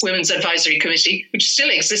 first Women's Advisory Committee, which still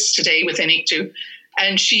exists today within ICTU.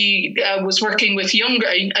 And she was working with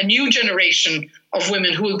a new generation of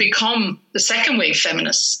women who will become the second wave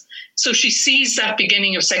feminists. So she sees that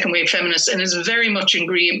beginning of second wave feminists and is very much in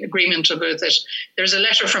agreement with it. There's a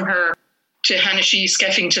letter from her to She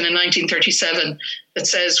Skeffington in 1937 that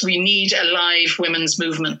says, we need a live women's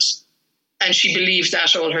movement. And she believed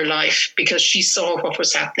that all her life because she saw what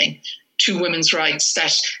was happening to women's rights,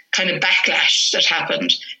 that kind of backlash that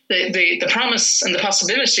happened, the promise and the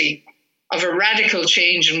possibility of a radical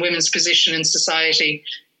change in women's position in society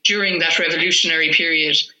during that revolutionary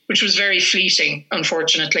period, which was very fleeting,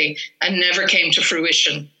 unfortunately, and never came to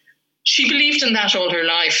fruition. She believed in that all her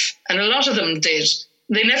life, and a lot of them did.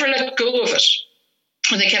 They never let go of it,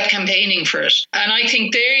 and they kept campaigning for it. And I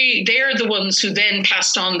think they're the ones who then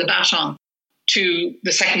passed on the baton to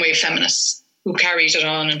the second wave feminists, who carried it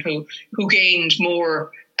on and who gained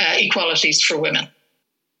more equalities for women.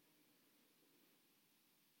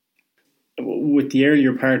 With the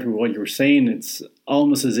earlier part of what you were saying, it's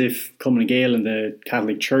almost as if Cumann na Gael and the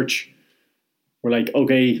Catholic Church were like,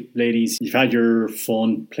 okay, ladies, you've had your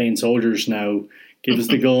fun playing soldiers now, give us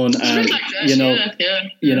the gun, and like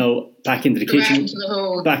that, you know, back into the kitchen,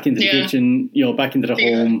 back into the kitchen, you know, back into the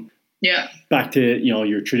home, back to, you know,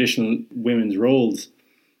 your traditional women's roles.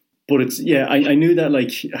 But it's I knew that,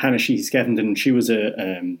 like, Hannah Sheehy Skeffington, she was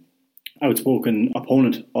a outspoken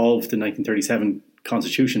opponent of the 1937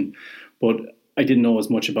 Constitution, but I didn't know as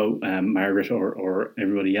much about Margaret or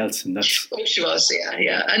everybody else, and that's... Oh, she was,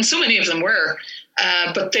 and so many of them were,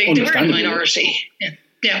 but they were in a minority.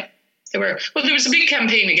 Yeah, they were. Well, there was a big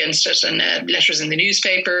campaign against it, and letters in the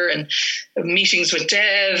newspaper, and meetings with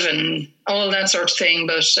Dev, and all that sort of thing.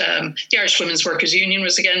 But the Irish Women's Workers' Union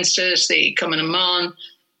was against it. The Cumann na mBan,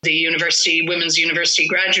 the Women's University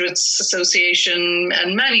Graduates Association,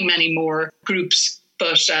 and many, many more groups.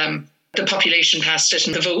 But the population passed it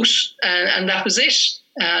in the vote, and that was it.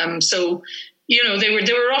 So, you know, they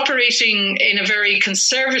were operating in a very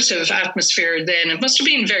conservative atmosphere then. It must have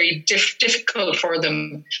been very difficult for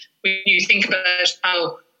them when you think about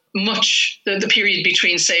how much the period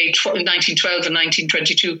between, say, 1912 and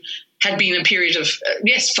 1922 had been a period of,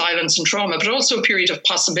 violence and trauma, but also a period of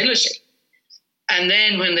possibility. And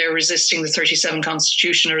then when they're resisting the 37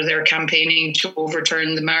 Constitution, or they're campaigning to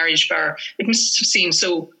overturn the marriage bar, it must have seemed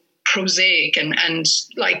so prosaic and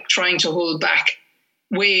like trying to hold back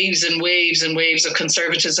waves and waves and waves of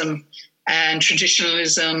conservatism and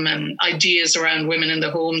traditionalism and ideas around women in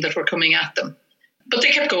the home that were coming at them. But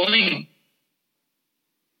they kept going.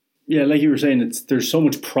 Yeah, like you were saying, there's so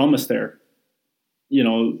much promise there. You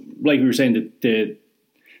know, like we were saying, the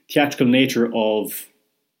theatrical nature of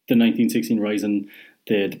the 1916 Rising,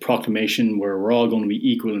 the proclamation where we're all going to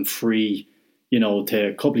be equal and free, you know, to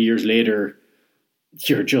a couple of years later,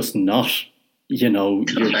 you're just not, you know,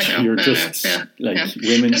 you're just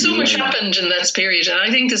women. So much happened in that period, and I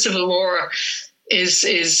think the Civil War is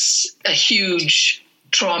a huge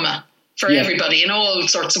trauma for everybody in all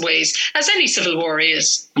sorts of ways, as any civil war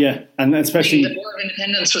is. Yeah, and especially... the War of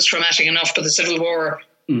Independence was traumatic enough, but the Civil War...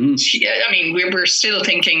 I mean, we're still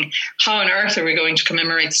thinking, how on earth are we going to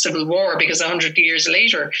commemorate the Civil War? Because 100 years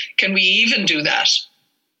later, can we even do that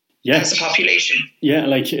as a population? Yeah,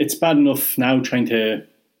 like, it's bad enough now trying to,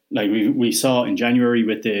 like, we saw in January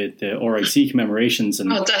with the RIC commemorations.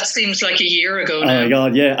 And that seems like a year ago now. Oh my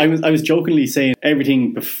God, yeah. I was jokingly saying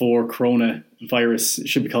everything before coronavirus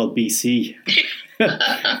should be called BC.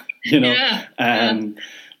 You know?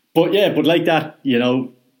 But like that, you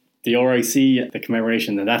know, the RIC, the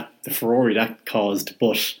commemoration, and the furore that caused,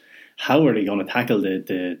 but how are they going to tackle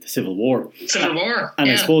the Civil War? Civil War,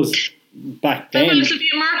 and I suppose back then... Well, it'll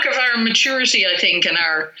be a mark of our maturity, I think, and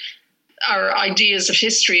our ideas of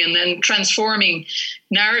history, and then transforming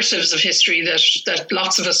narratives of history that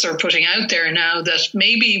lots of us are putting out there now, that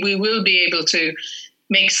maybe we will be able to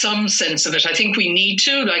make some sense of it. I think we need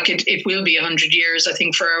to, like, it will be 100 years, I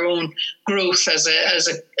think, for our own growth as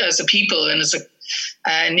a people and as a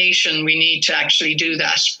nation. We need to actually do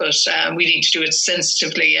that, but we need to do it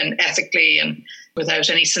sensitively and ethically and without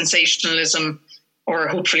any sensationalism or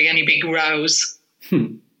hopefully any big rows.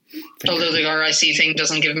 Although the RIC thing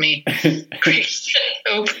doesn't give me great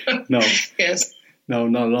hope. No. Yes. No,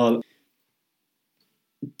 not at all.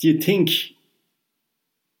 Do you think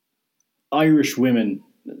Irish women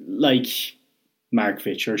like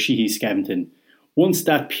Markievicz or Sheehy Skeffington, once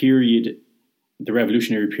that period, the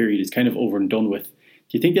revolutionary period, is kind of over and done with,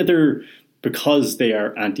 do you think that because they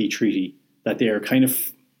are anti-treaty, that they are kind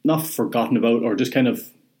of not forgotten about or just kind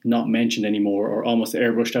of not mentioned anymore or almost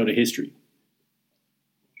airbrushed out of history?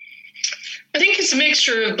 I think it's a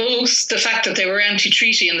mixture of both, the fact that they were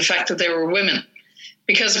anti-treaty and the fact that they were women.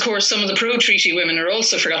 Because, of course, some of the pro-treaty women are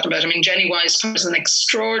also forgotten about. I mean, Jenny Wise was an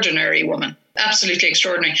extraordinary woman, absolutely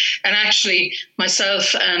extraordinary. And actually,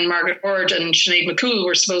 myself and Margaret Ward and Sinead McCool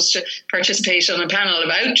were supposed to participate on a panel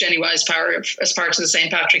about Jenny Wise Power as part of the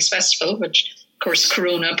St. Patrick's Festival, which, of course,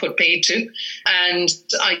 Corona put paid to. And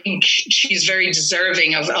I think she's very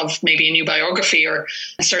deserving of maybe a new biography, or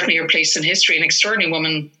certainly her place in history. An extraordinary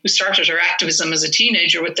woman who started her activism as a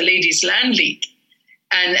teenager with the Ladies' Land League,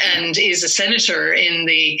 and is a senator in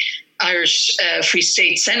the Irish Free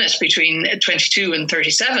State Senate between 22 and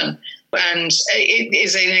 37. And it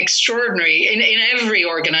is an extraordinary, in every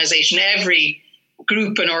organisation, every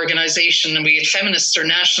group and organisation, and be it feminists or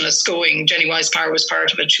nationalists going, Jenny Wise Power was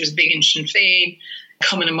part of it. She was big in Sinn Féin.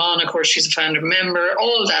 Cumann na mBan, of course, she's a founder member,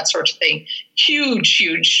 all that sort of thing. Huge,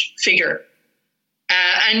 huge figure.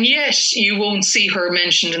 And yet you won't see her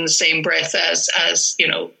mentioned in the same breath as you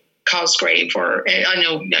know, Cosgrave, or I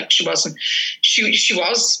know she wasn't. She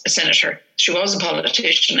was a senator. She was a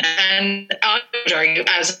politician, and I would argue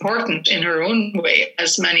as important in her own way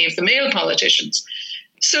as many of the male politicians.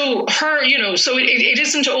 So it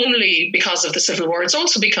isn't only because of the Civil War, it's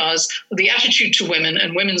also because of the attitude to women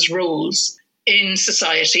and women's roles in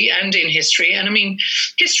society and in history. And I mean,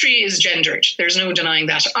 history is gendered. There's no denying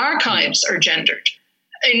that. Archives are gendered.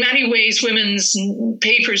 In many ways, women's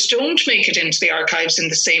papers don't make it into the archives in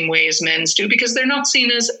the same way as men's do because they're not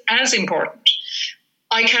seen as important.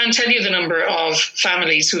 I can't tell you the number of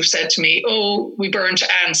families who've said to me, oh, we burnt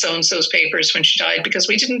Anne so-and-so's papers when she died because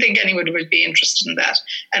we didn't think anyone would be interested in that.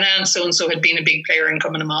 And Anne so-and-so had been a big player in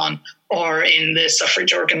Combatants or in the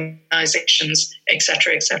suffrage organisations,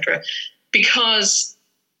 etc., etc. Because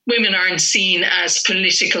women aren't seen as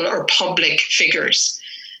political or public figures.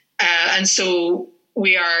 And so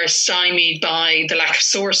we are stymied by the lack of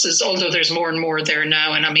sources, although there's more and more there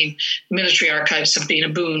now. And I mean, military archives have been a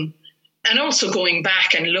boon. And also going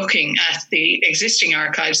back and looking at the existing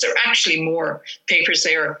archives, there are actually more papers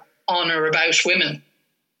there on or about women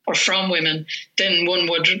or from women than one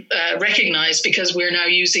would recognise because we're now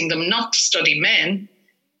using them not to study men,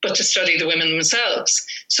 but to study the women themselves.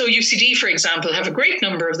 So UCD, for example, have a great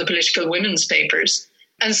number of the political women's papers.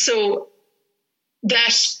 And so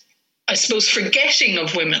that, I suppose, forgetting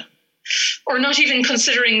of women or not even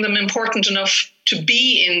considering them important enough to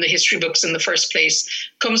be in the history books in the first place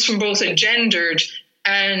comes from both a gendered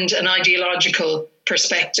and an ideological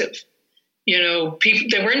perspective. You know, people,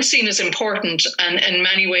 they weren't seen as important, and in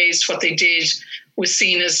many ways what they did was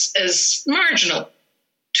seen as marginal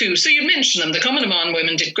too. So you mentioned them. The Combatants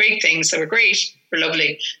women did great things. They were great. They were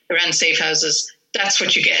lovely. They ran safe houses. That's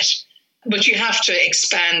what you get. But you have to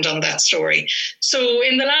expand on that story. So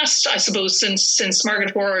in the last, I suppose, since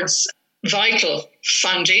Margaret Ward's vital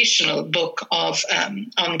foundational book of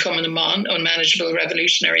on Combatants, Unmanageable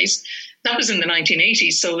Revolutionaries, that was in the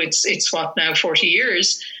 1980s. So it's what now, 40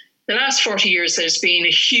 years. The last 40 years, there's been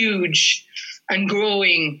a huge and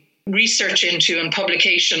growing research into and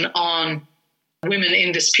publication on women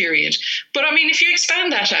in this period. But I mean, if you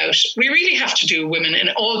expand that out, we really have to do women in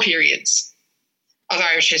all periods of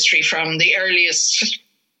Irish history, from the earliest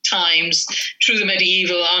times through the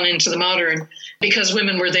medieval on into the modern, because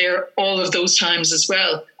women were there all of those times as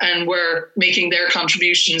well and were making their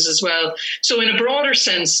contributions as well. So in a broader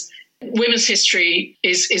sense, women's history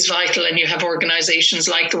is vital, and you have organisations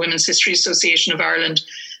like the Women's History Association of Ireland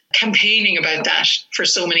campaigning about that for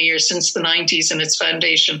so many years, since the 90s and its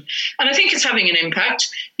foundation. And I think it's having an impact.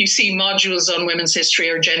 You see modules on women's history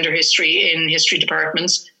or gender history in history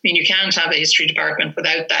departments. I mean, you can't have a history department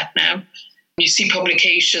without that now. You see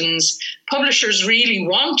publications. Publishers really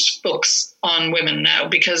want books on women now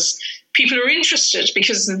because people are interested,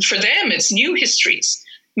 because for them it's new histories.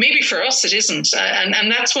 Maybe for us it isn't.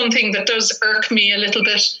 And that's one thing that does irk me a little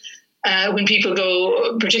bit when people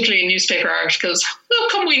go, particularly in newspaper articles, how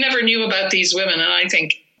come we never knew about these women? And I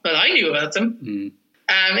think, well, I knew about them.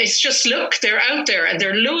 It's just, look, they're out there and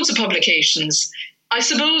there are loads of publications. I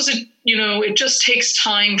suppose it just takes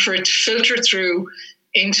time for it to filter through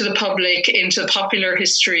into the public, into popular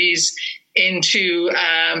histories, into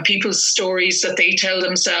people's stories that they tell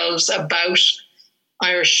themselves about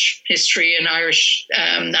Irish history and Irish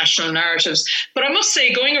national narratives. But I must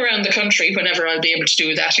say, going around the country, whenever I'll be able to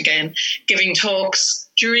do that again, giving talks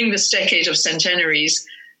during this decade of centenaries,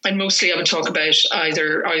 and mostly I would talk about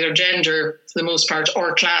either gender, for the most part,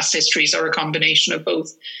 or class histories, or a combination of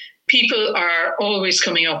both. People are always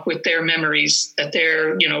coming up with their memories that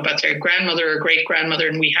they're, about their grandmother or great-grandmother,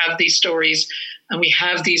 and we have these stories and we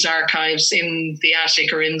have these archives in the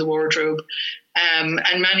attic or in the wardrobe.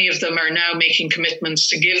 And many of them are now making commitments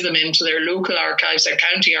to give them into their local archives, their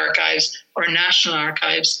county archives, or national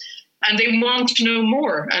archives. And they want to know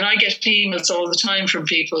more. And I get emails all the time from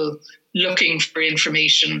people looking for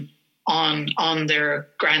information on their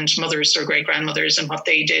grandmothers or great-grandmothers and what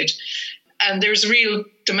they did. And there's real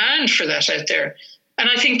demand for that out there. And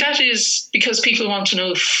I think that is because people want to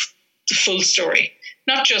know the full story,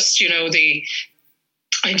 not just, the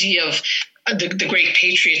idea of the great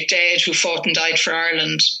patriot dead who fought and died for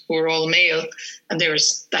Ireland, who were all male, and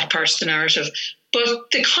there's that part of the narrative.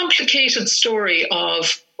 But the complicated story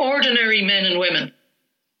of ordinary men and women,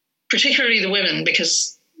 particularly the women,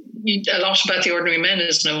 because a lot about the ordinary men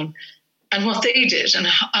is known, and what they did and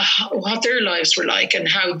what their lives were like and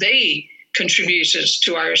how they contributed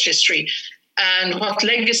to Irish history and what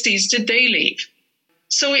legacies did they leave.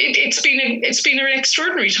 So it's been an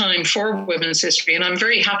extraordinary time for women's history, and I'm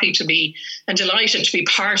very happy to be and delighted to be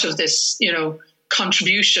part of this,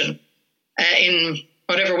 contribution in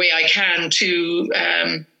whatever way I can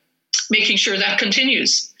to making sure that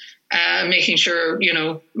continues. making sure,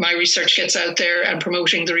 my research gets out there and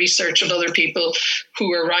promoting the research of other people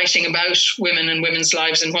who are writing about women and women's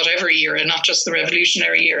lives in whatever era, not just the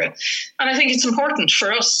revolutionary era. And I think it's important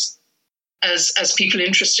for us as people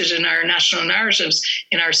interested in our national narratives,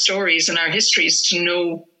 in our stories and our histories, to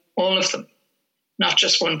know all of them, not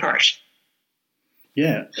just one part.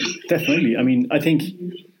 Yeah, definitely. I mean, I think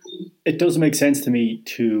it does make sense to me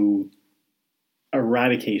to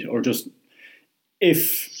eradicate, or just,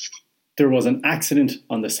 if there was an accident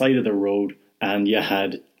on the side of the road and you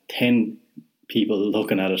had 10 people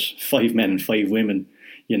looking at it, 5 men and 5 women,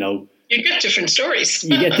 you get different stories.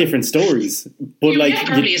 You get different stories, but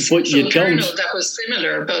you don't. That was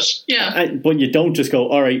similar, but yeah. But you don't just go,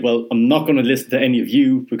 all right, well, I'm not going to listen to any of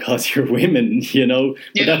you because you're women, But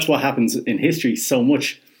yeah. That's what happens in history so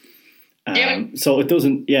much. So it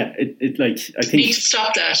doesn't. Yeah, I think need to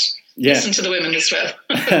stop that. Yeah. Listen to the women as well.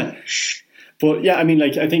 But yeah, I mean,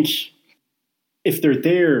 I think if they're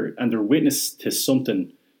there and they're witness to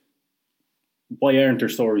something, why aren't their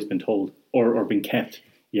stories been told or been kept?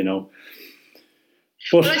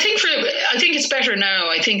 But I think it's better now.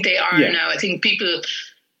 I think they are now. I think people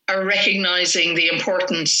are recognising the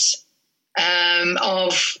importance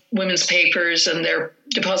of women's papers, and they're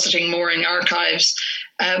depositing more in archives.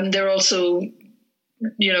 There are also,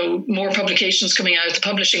 more publications coming out. The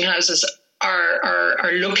publishing houses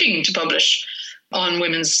are looking to publish on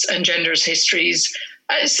women's and genders' histories.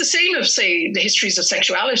 It's the same of, say, the histories of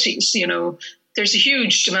sexualities. There's a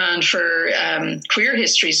huge demand for queer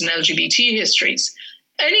histories and LGBT histories.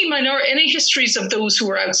 Any histories of those who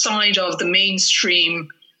are outside of the mainstream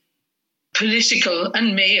political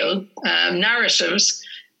and male narratives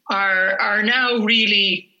are now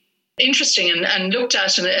really interesting and looked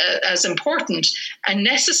at as important and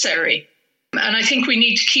necessary. And I think we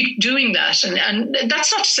need to keep doing that. And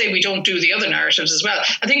that's not to say we don't do the other narratives as well.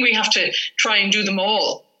 I think we have to try and do them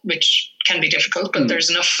all, which can be difficult, but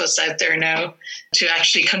there's enough of us out there now to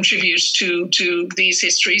actually contribute to these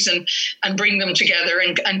histories and bring them together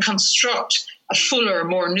and construct a fuller,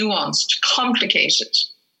 more nuanced, complicated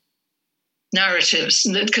narratives,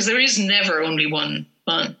 because there is never only one.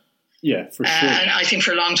 Yeah, for sure. And I think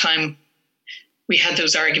for a long time we had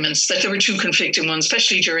those arguments that there were two conflicting ones,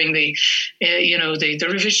 especially during the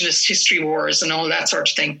revisionist history wars and all that sort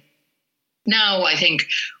of thing. Now, I think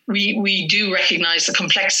we do recognise the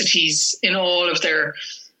complexities in all of their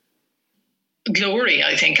glory.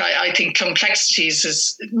 I think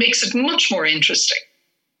complexities makes it much more interesting.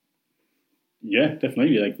 Yeah,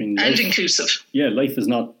 definitely. And inclusive. Yeah, life is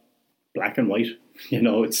not black and white.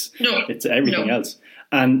 It's everything else,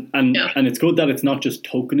 and it's good that it's not just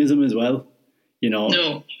tokenism as well.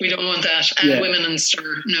 No, we don't want that. And women and stuff.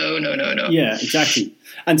 No. Yeah, exactly.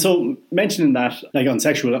 And so, mentioning that, on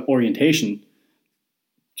sexual orientation,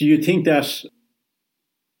 do you think that,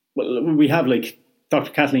 well, we have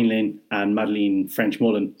Dr. Kathleen Lynn and Madeleine French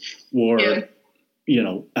Mullen were, a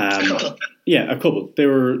couple. They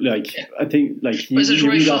were I think you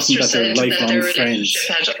read often that they're lifelong friends.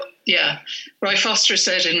 Roy Foster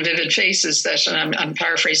said in Vivid Faces that, and I'm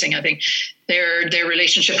paraphrasing, I think their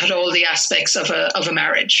relationship had all the aspects of a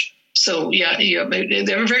marriage. So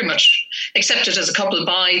they were very much accepted as a couple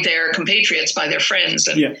by their compatriots, by their friends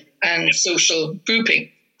and social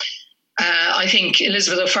grouping. I think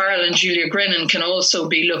Elizabeth O'Farrell and Julia Grennan can also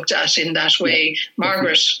be looked at in that way.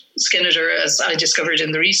 Margaret Skinnider, as I discovered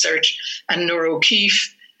in the research, and Nora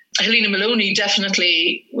O'Keeffe. Helena Maloney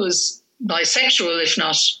definitely was bisexual, if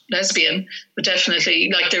not lesbian, but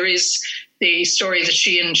definitely, there is the story that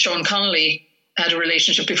she and Sean Connolly had a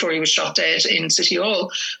relationship before he was shot dead in City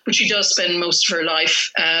Hall, but she does spend most of her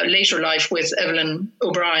life, later life, with Evelyn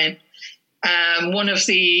O'Brien. One of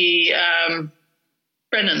the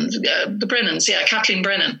Brennans, Kathleen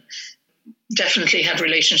Brennan, definitely had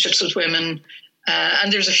relationships with women.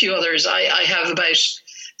 And there's a few others. I have about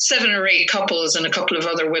 7 or 8 couples and a couple of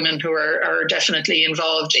other women who are definitely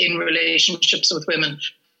involved in relationships with women.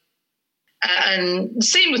 And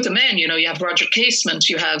same with the men, you have Roger Casement,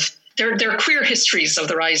 you have, there are queer histories of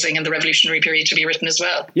the Rising and the Revolutionary period to be written as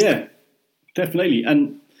well. Yeah, definitely.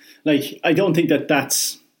 And I don't think that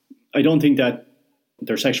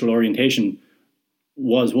their sexual orientation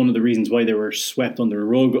was one of the reasons why they were swept under the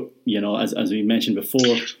rug, as we mentioned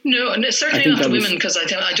before. No, and certainly not the women, because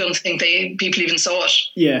I don't think people even saw it.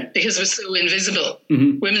 Yeah. Because it was so invisible.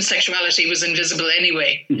 Mm-hmm. Women's sexuality was invisible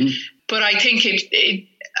anyway. Mm-hmm. But I think I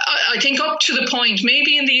think up to the point,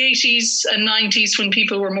 maybe in the 80s and 90s, when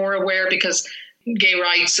people were more aware, because gay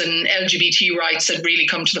rights and LGBT rights had really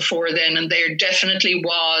come to the fore then, and there definitely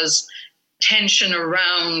was tension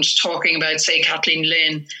around talking about, say, Kathleen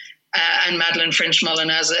Lynn and Madeleine French-Mullen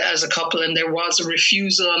as a couple, and there was a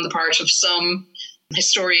refusal on the part of some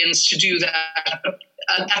historians to do that.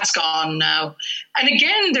 That's gone now. And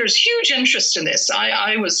again, there's huge interest in this.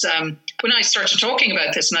 I was, when I started talking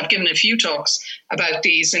about this, and I've given a few talks about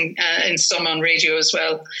these and some on radio as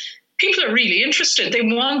well, people are really interested. They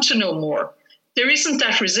want to know more. There isn't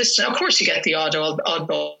that resistance. Of course, you get the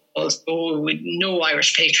oddballs. Oh, no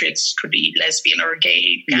Irish patriots could be lesbian or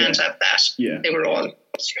gay. Can't have that. Yeah. They were all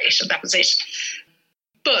straight, and that was it.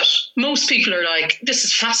 But most people are like, this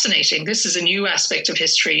is fascinating. This is a new aspect of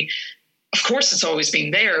history. Of course, it's always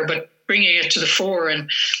been there, but bringing it to the fore. And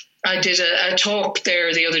I did a talk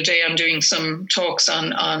there the other day. I'm doing some talks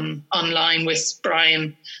online with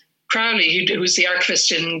Brian Crowley, who's the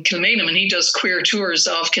archivist in Kilmainham, and he does queer tours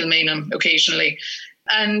of Kilmainham occasionally.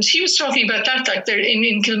 And he was talking about that, like there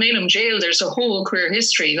in Kilmainham jail, there's a whole queer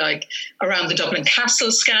history, like around the Dublin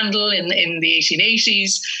Castle scandal in the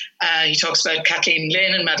 1880s. He talks about Kathleen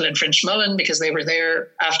Lynn and Madeleine French-Mullen because they were there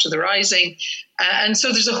after the Rising. And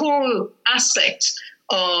so there's a whole aspect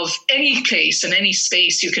of any place and any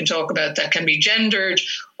space you can talk about that can be gendered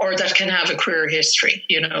or that can have a queer history,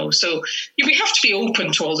 you know. So we have to be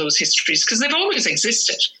open to all those histories because they've always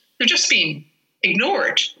existed. They're just being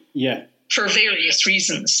ignored. Yeah. For various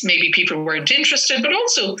reasons. Maybe people weren't interested, but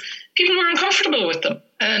also people were uncomfortable with them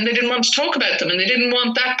and they didn't want to talk about them and they didn't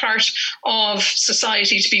want that part of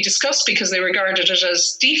society to be discussed because they regarded it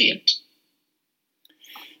as deviant.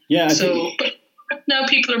 Yeah. But now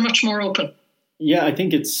people are much more open. Yeah, I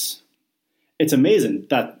think it's amazing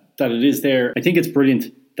that it is there. I think it's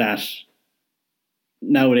brilliant that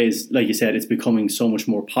nowadays, like you said, it's becoming so much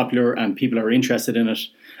more popular and people are interested in it.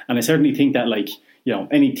 And I certainly think that, like, you know,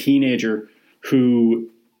 any teenager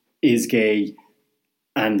who is gay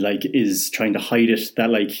and like is trying to hide it,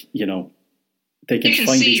 that, like, you know, they can you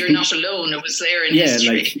find see these you're people. Not alone. It was there in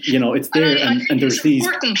history. Like, you know, it's there, and there's these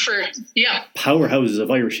powerhouses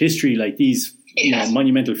of Irish history, like these you know,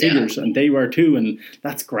 monumental figures, and they were too, and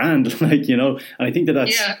that's grand, like, you know. And I think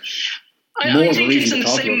that's more of a reason to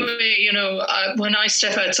talk about it. I think it's in the same way, you know, when I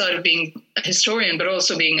step outside of being a historian, but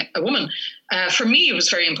also being a woman. For me, it was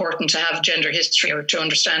very important to have gender history or to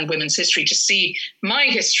understand women's history, to see my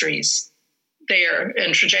histories there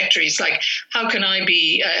and trajectories. Like, how can I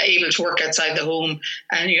be able to work outside the home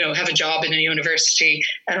and, you know, have a job in a university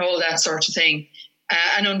and all that sort of thing,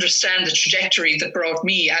 and understand the trajectory that brought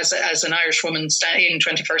me as an Irish woman in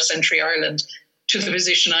 21st century Ireland to the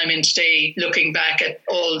position I'm in today, looking back at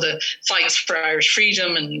all the fights for Irish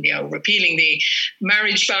freedom and, you know, repealing the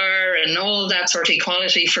marriage bar and all that sort of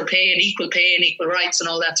equality for pay and equal rights and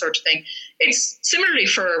all that sort of thing. It's similarly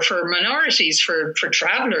for minorities, for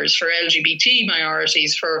travellers, for LGBT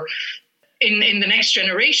minorities, for in the next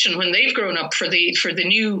generation when they've grown up, for the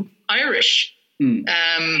new Irish.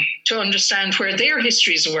 To understand where their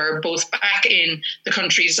histories were, both back in the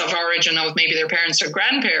countries of origin of maybe their parents or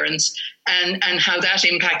grandparents, and how that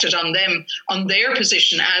impacted on them, on their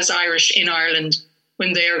position as Irish in Ireland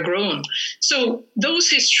when they are grown. So those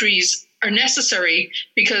histories are necessary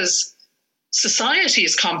because society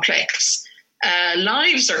is complex,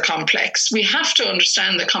 lives are complex. We have to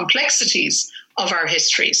understand the complexities of our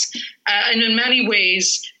histories. And in many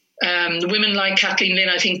ways, women like Kathleen Lynn,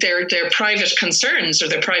 I think their private concerns or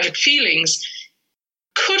their private feelings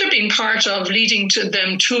could have been part of leading to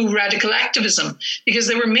them to radical activism, because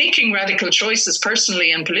they were making radical choices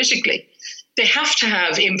personally and politically. They have to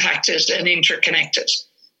have impacted and interconnected.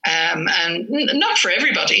 And not for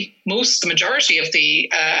everybody. The majority of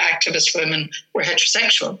the activist women were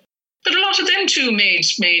heterosexual. But a lot of them too made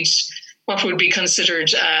what would be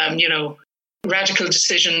considered, radical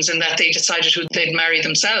decisions, in that they decided who they'd marry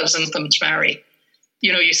themselves and them to marry.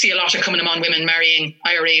 You know, you see a lot of coming among women marrying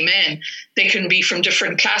IRA men. They can be from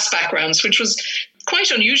different class backgrounds, which was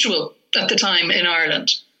quite unusual at the time in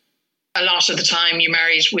Ireland. A lot of the time you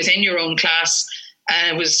married within your own class,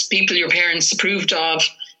 and it was people your parents approved of,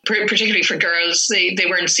 particularly for girls. They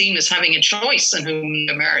weren't seen as having a choice in whom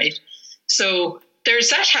they married. So there's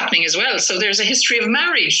that happening as well. So there's a history of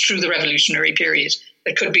marriage through the revolutionary period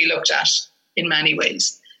that could be looked at in many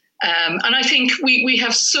ways. And I think we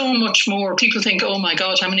have so much more. People think, oh my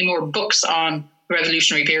God, how many more books on the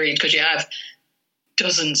revolutionary period could you have?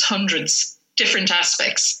 Dozens, hundreds, different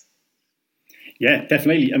aspects. Yeah,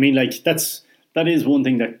 definitely. I mean, like, that is one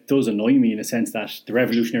thing that does annoy me, in a sense, that the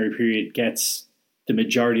revolutionary period gets the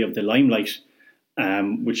majority of the limelight,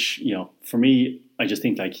 which, you know, for me, I just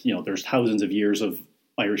think, like, you know, there's thousands of years of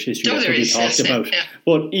Irish history that could be talked about. Yeah.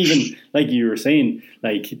 But even, like you were saying,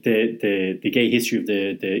 like the gay history of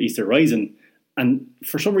the Easter Rising, And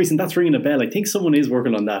for some reason, that's ringing a bell. I think someone is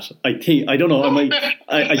working on that. I don't know.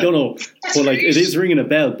 I don't know. But like, it is ringing a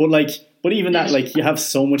bell. But even that, like, you have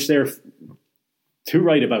so much there to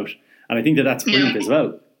write about. And I think that's brilliant as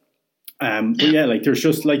well. But yeah, like, there's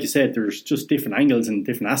just, like you said, there's just different angles and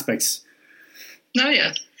different aspects. Oh,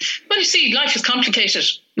 yeah. Well, you see, life is complicated.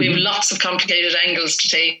 We have lots of complicated angles to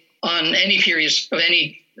take on any period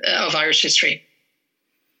of Irish history.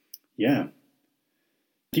 Yeah.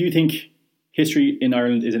 Do you think history in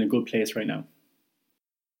Ireland is in a good place right now?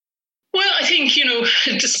 Well, I think,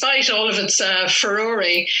 despite all of its furore,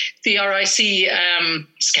 the RIC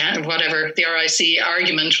the RIC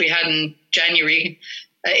argument we had in January,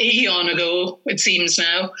 eon ago, it seems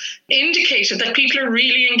now, indicated that people are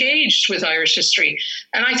really engaged with Irish history.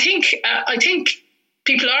 And I think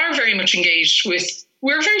people are very much engaged with,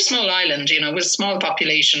 we're a very small island, with a small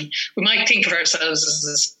population. We might think of ourselves as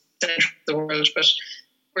the centre of the world, but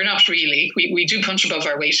we're not really. We do punch above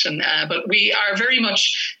our weight, but we are very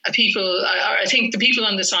much a people. I think the people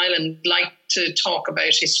on this island like to talk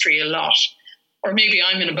about history a lot. Or maybe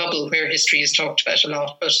I'm in a bubble where history is talked about a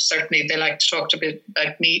lot, but certainly they like to talk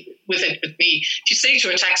about me. If you say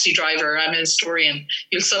to a taxi driver, I'm a historian,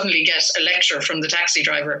 you'll suddenly get a lecture from the taxi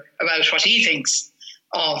driver about what he thinks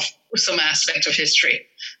of some aspect of history.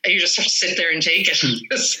 And you just have to sit there and take it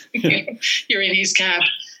because you're in his cab.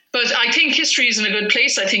 But I think history is in a good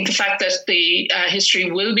place. I think the fact that the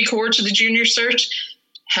history will be core to the junior cert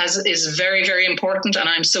is very, very important. And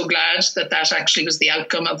I'm so glad that actually was the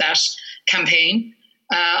outcome of that campaign.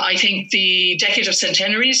 I think the Decade of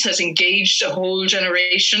Centenaries has engaged a whole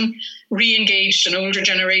generation, re-engaged an older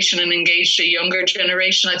generation and engaged a younger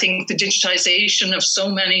generation. I think the digitization of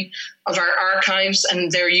so many of our archives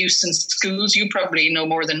and their use in schools, you probably know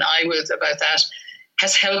more than I would about that,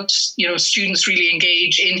 has helped, students really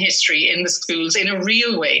engage in history in the schools in a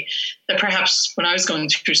real way that perhaps when I was going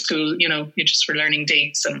through school, you just were learning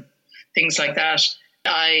dates and things like that.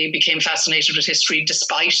 I became fascinated with history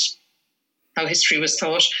despite how history was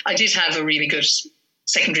taught. I did have a really good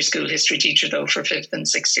secondary school history teacher, though, for 5th and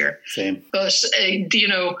 6th year. Same. But,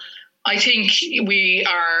 I think we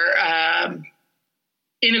are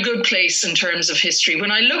in a good place in terms of history.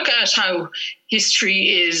 When I look at how history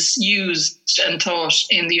is used and taught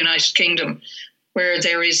in the United Kingdom, where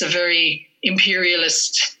there is a very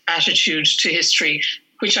imperialist attitude to history,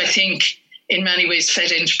 which I think in many ways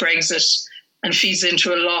fed into Brexit and feeds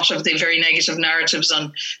into a lot of the very negative narratives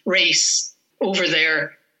on race over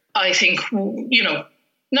there, I think,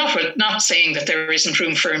 not saying that there isn't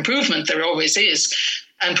room for improvement, there always is.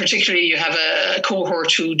 And particularly you have a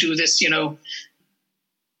cohort who do this,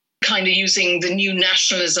 kind of using the new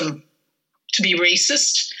nationalism to be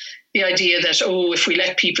racist. The idea that, if we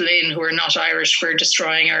let people in who are not Irish, we're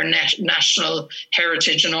destroying our national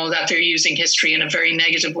heritage and all that. They're using history in a very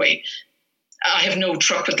negative way. I have no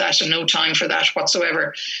truck with that and no time for that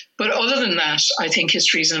whatsoever. But other than that, I think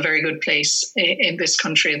history is in a very good place in this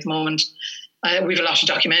country at the moment. We have a lot of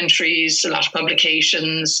documentaries, a lot of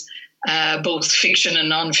publications, both fiction and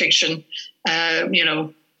non-fiction. I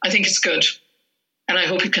think it's good. And I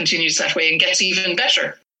hope it continues that way and gets even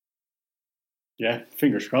better. Yeah,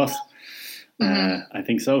 fingers crossed. I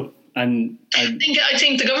think so. And I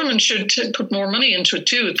think the government should put more money into it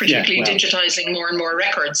too, particularly digitising more and more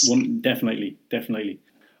records. Definitely.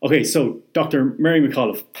 Okay, so Dr. Mary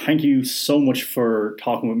McAuliffe, thank you so much for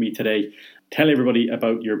talking with me today. Tell everybody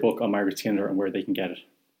about your book on Margaret Skinnider and where they can get it.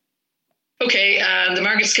 Okay, the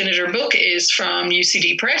Margaret Skinnider book is from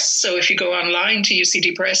UCD Press. So if you go online to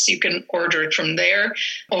UCD Press, you can order it from there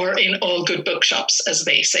or in all good bookshops, as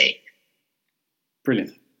they say.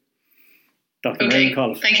 Brilliant. Dr. Mary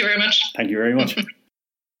McAuliffe. Thank you very much. Thank you very much.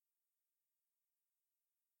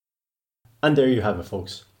 And there you have it,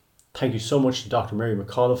 folks. Thank you so much to Dr. Mary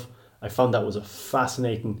McAuliffe. I found that was a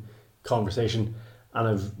fascinating conversation, and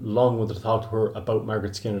I've long wanted to talk to her about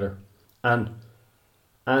Margaret Skinnider and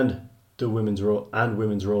the women's role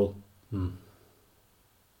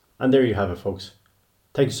And there you have it, folks.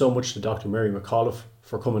 Thank you so much to Dr. Mary McAuliffe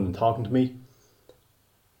for coming and talking to me.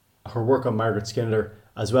 Her work on Margaret Skinnider,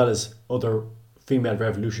 as well as other female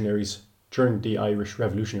revolutionaries during the Irish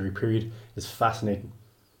Revolutionary period, is fascinating.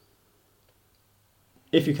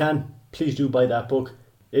 If you can, please do buy that book.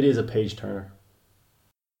 It is a page turner.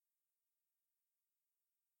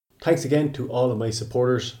 Thanks again to all of my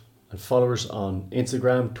supporters and followers on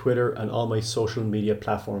Instagram, Twitter, and all my social media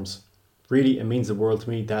platforms. Really, it means the world to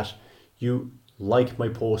me that you like my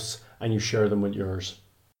posts and you share them with yours.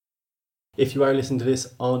 If you are listening to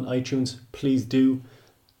this on iTunes, please do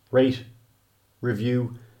rate,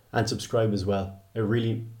 review, and subscribe as well. It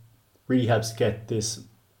really helps get this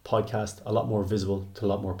podcast a lot more visible to a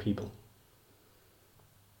lot more people.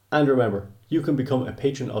 And remember, you can become a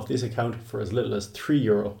patron of this account for as little as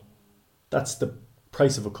 €3. That's the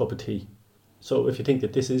price of a cup of tea. So if you think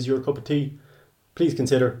that this is your cup of tea, please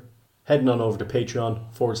consider heading on over to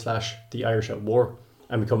Patreon/The Irish at War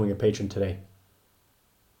and becoming a patron today.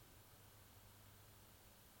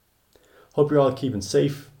 Hope you're all keeping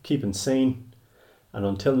safe, keeping sane, and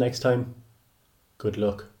until next time, good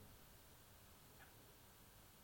luck.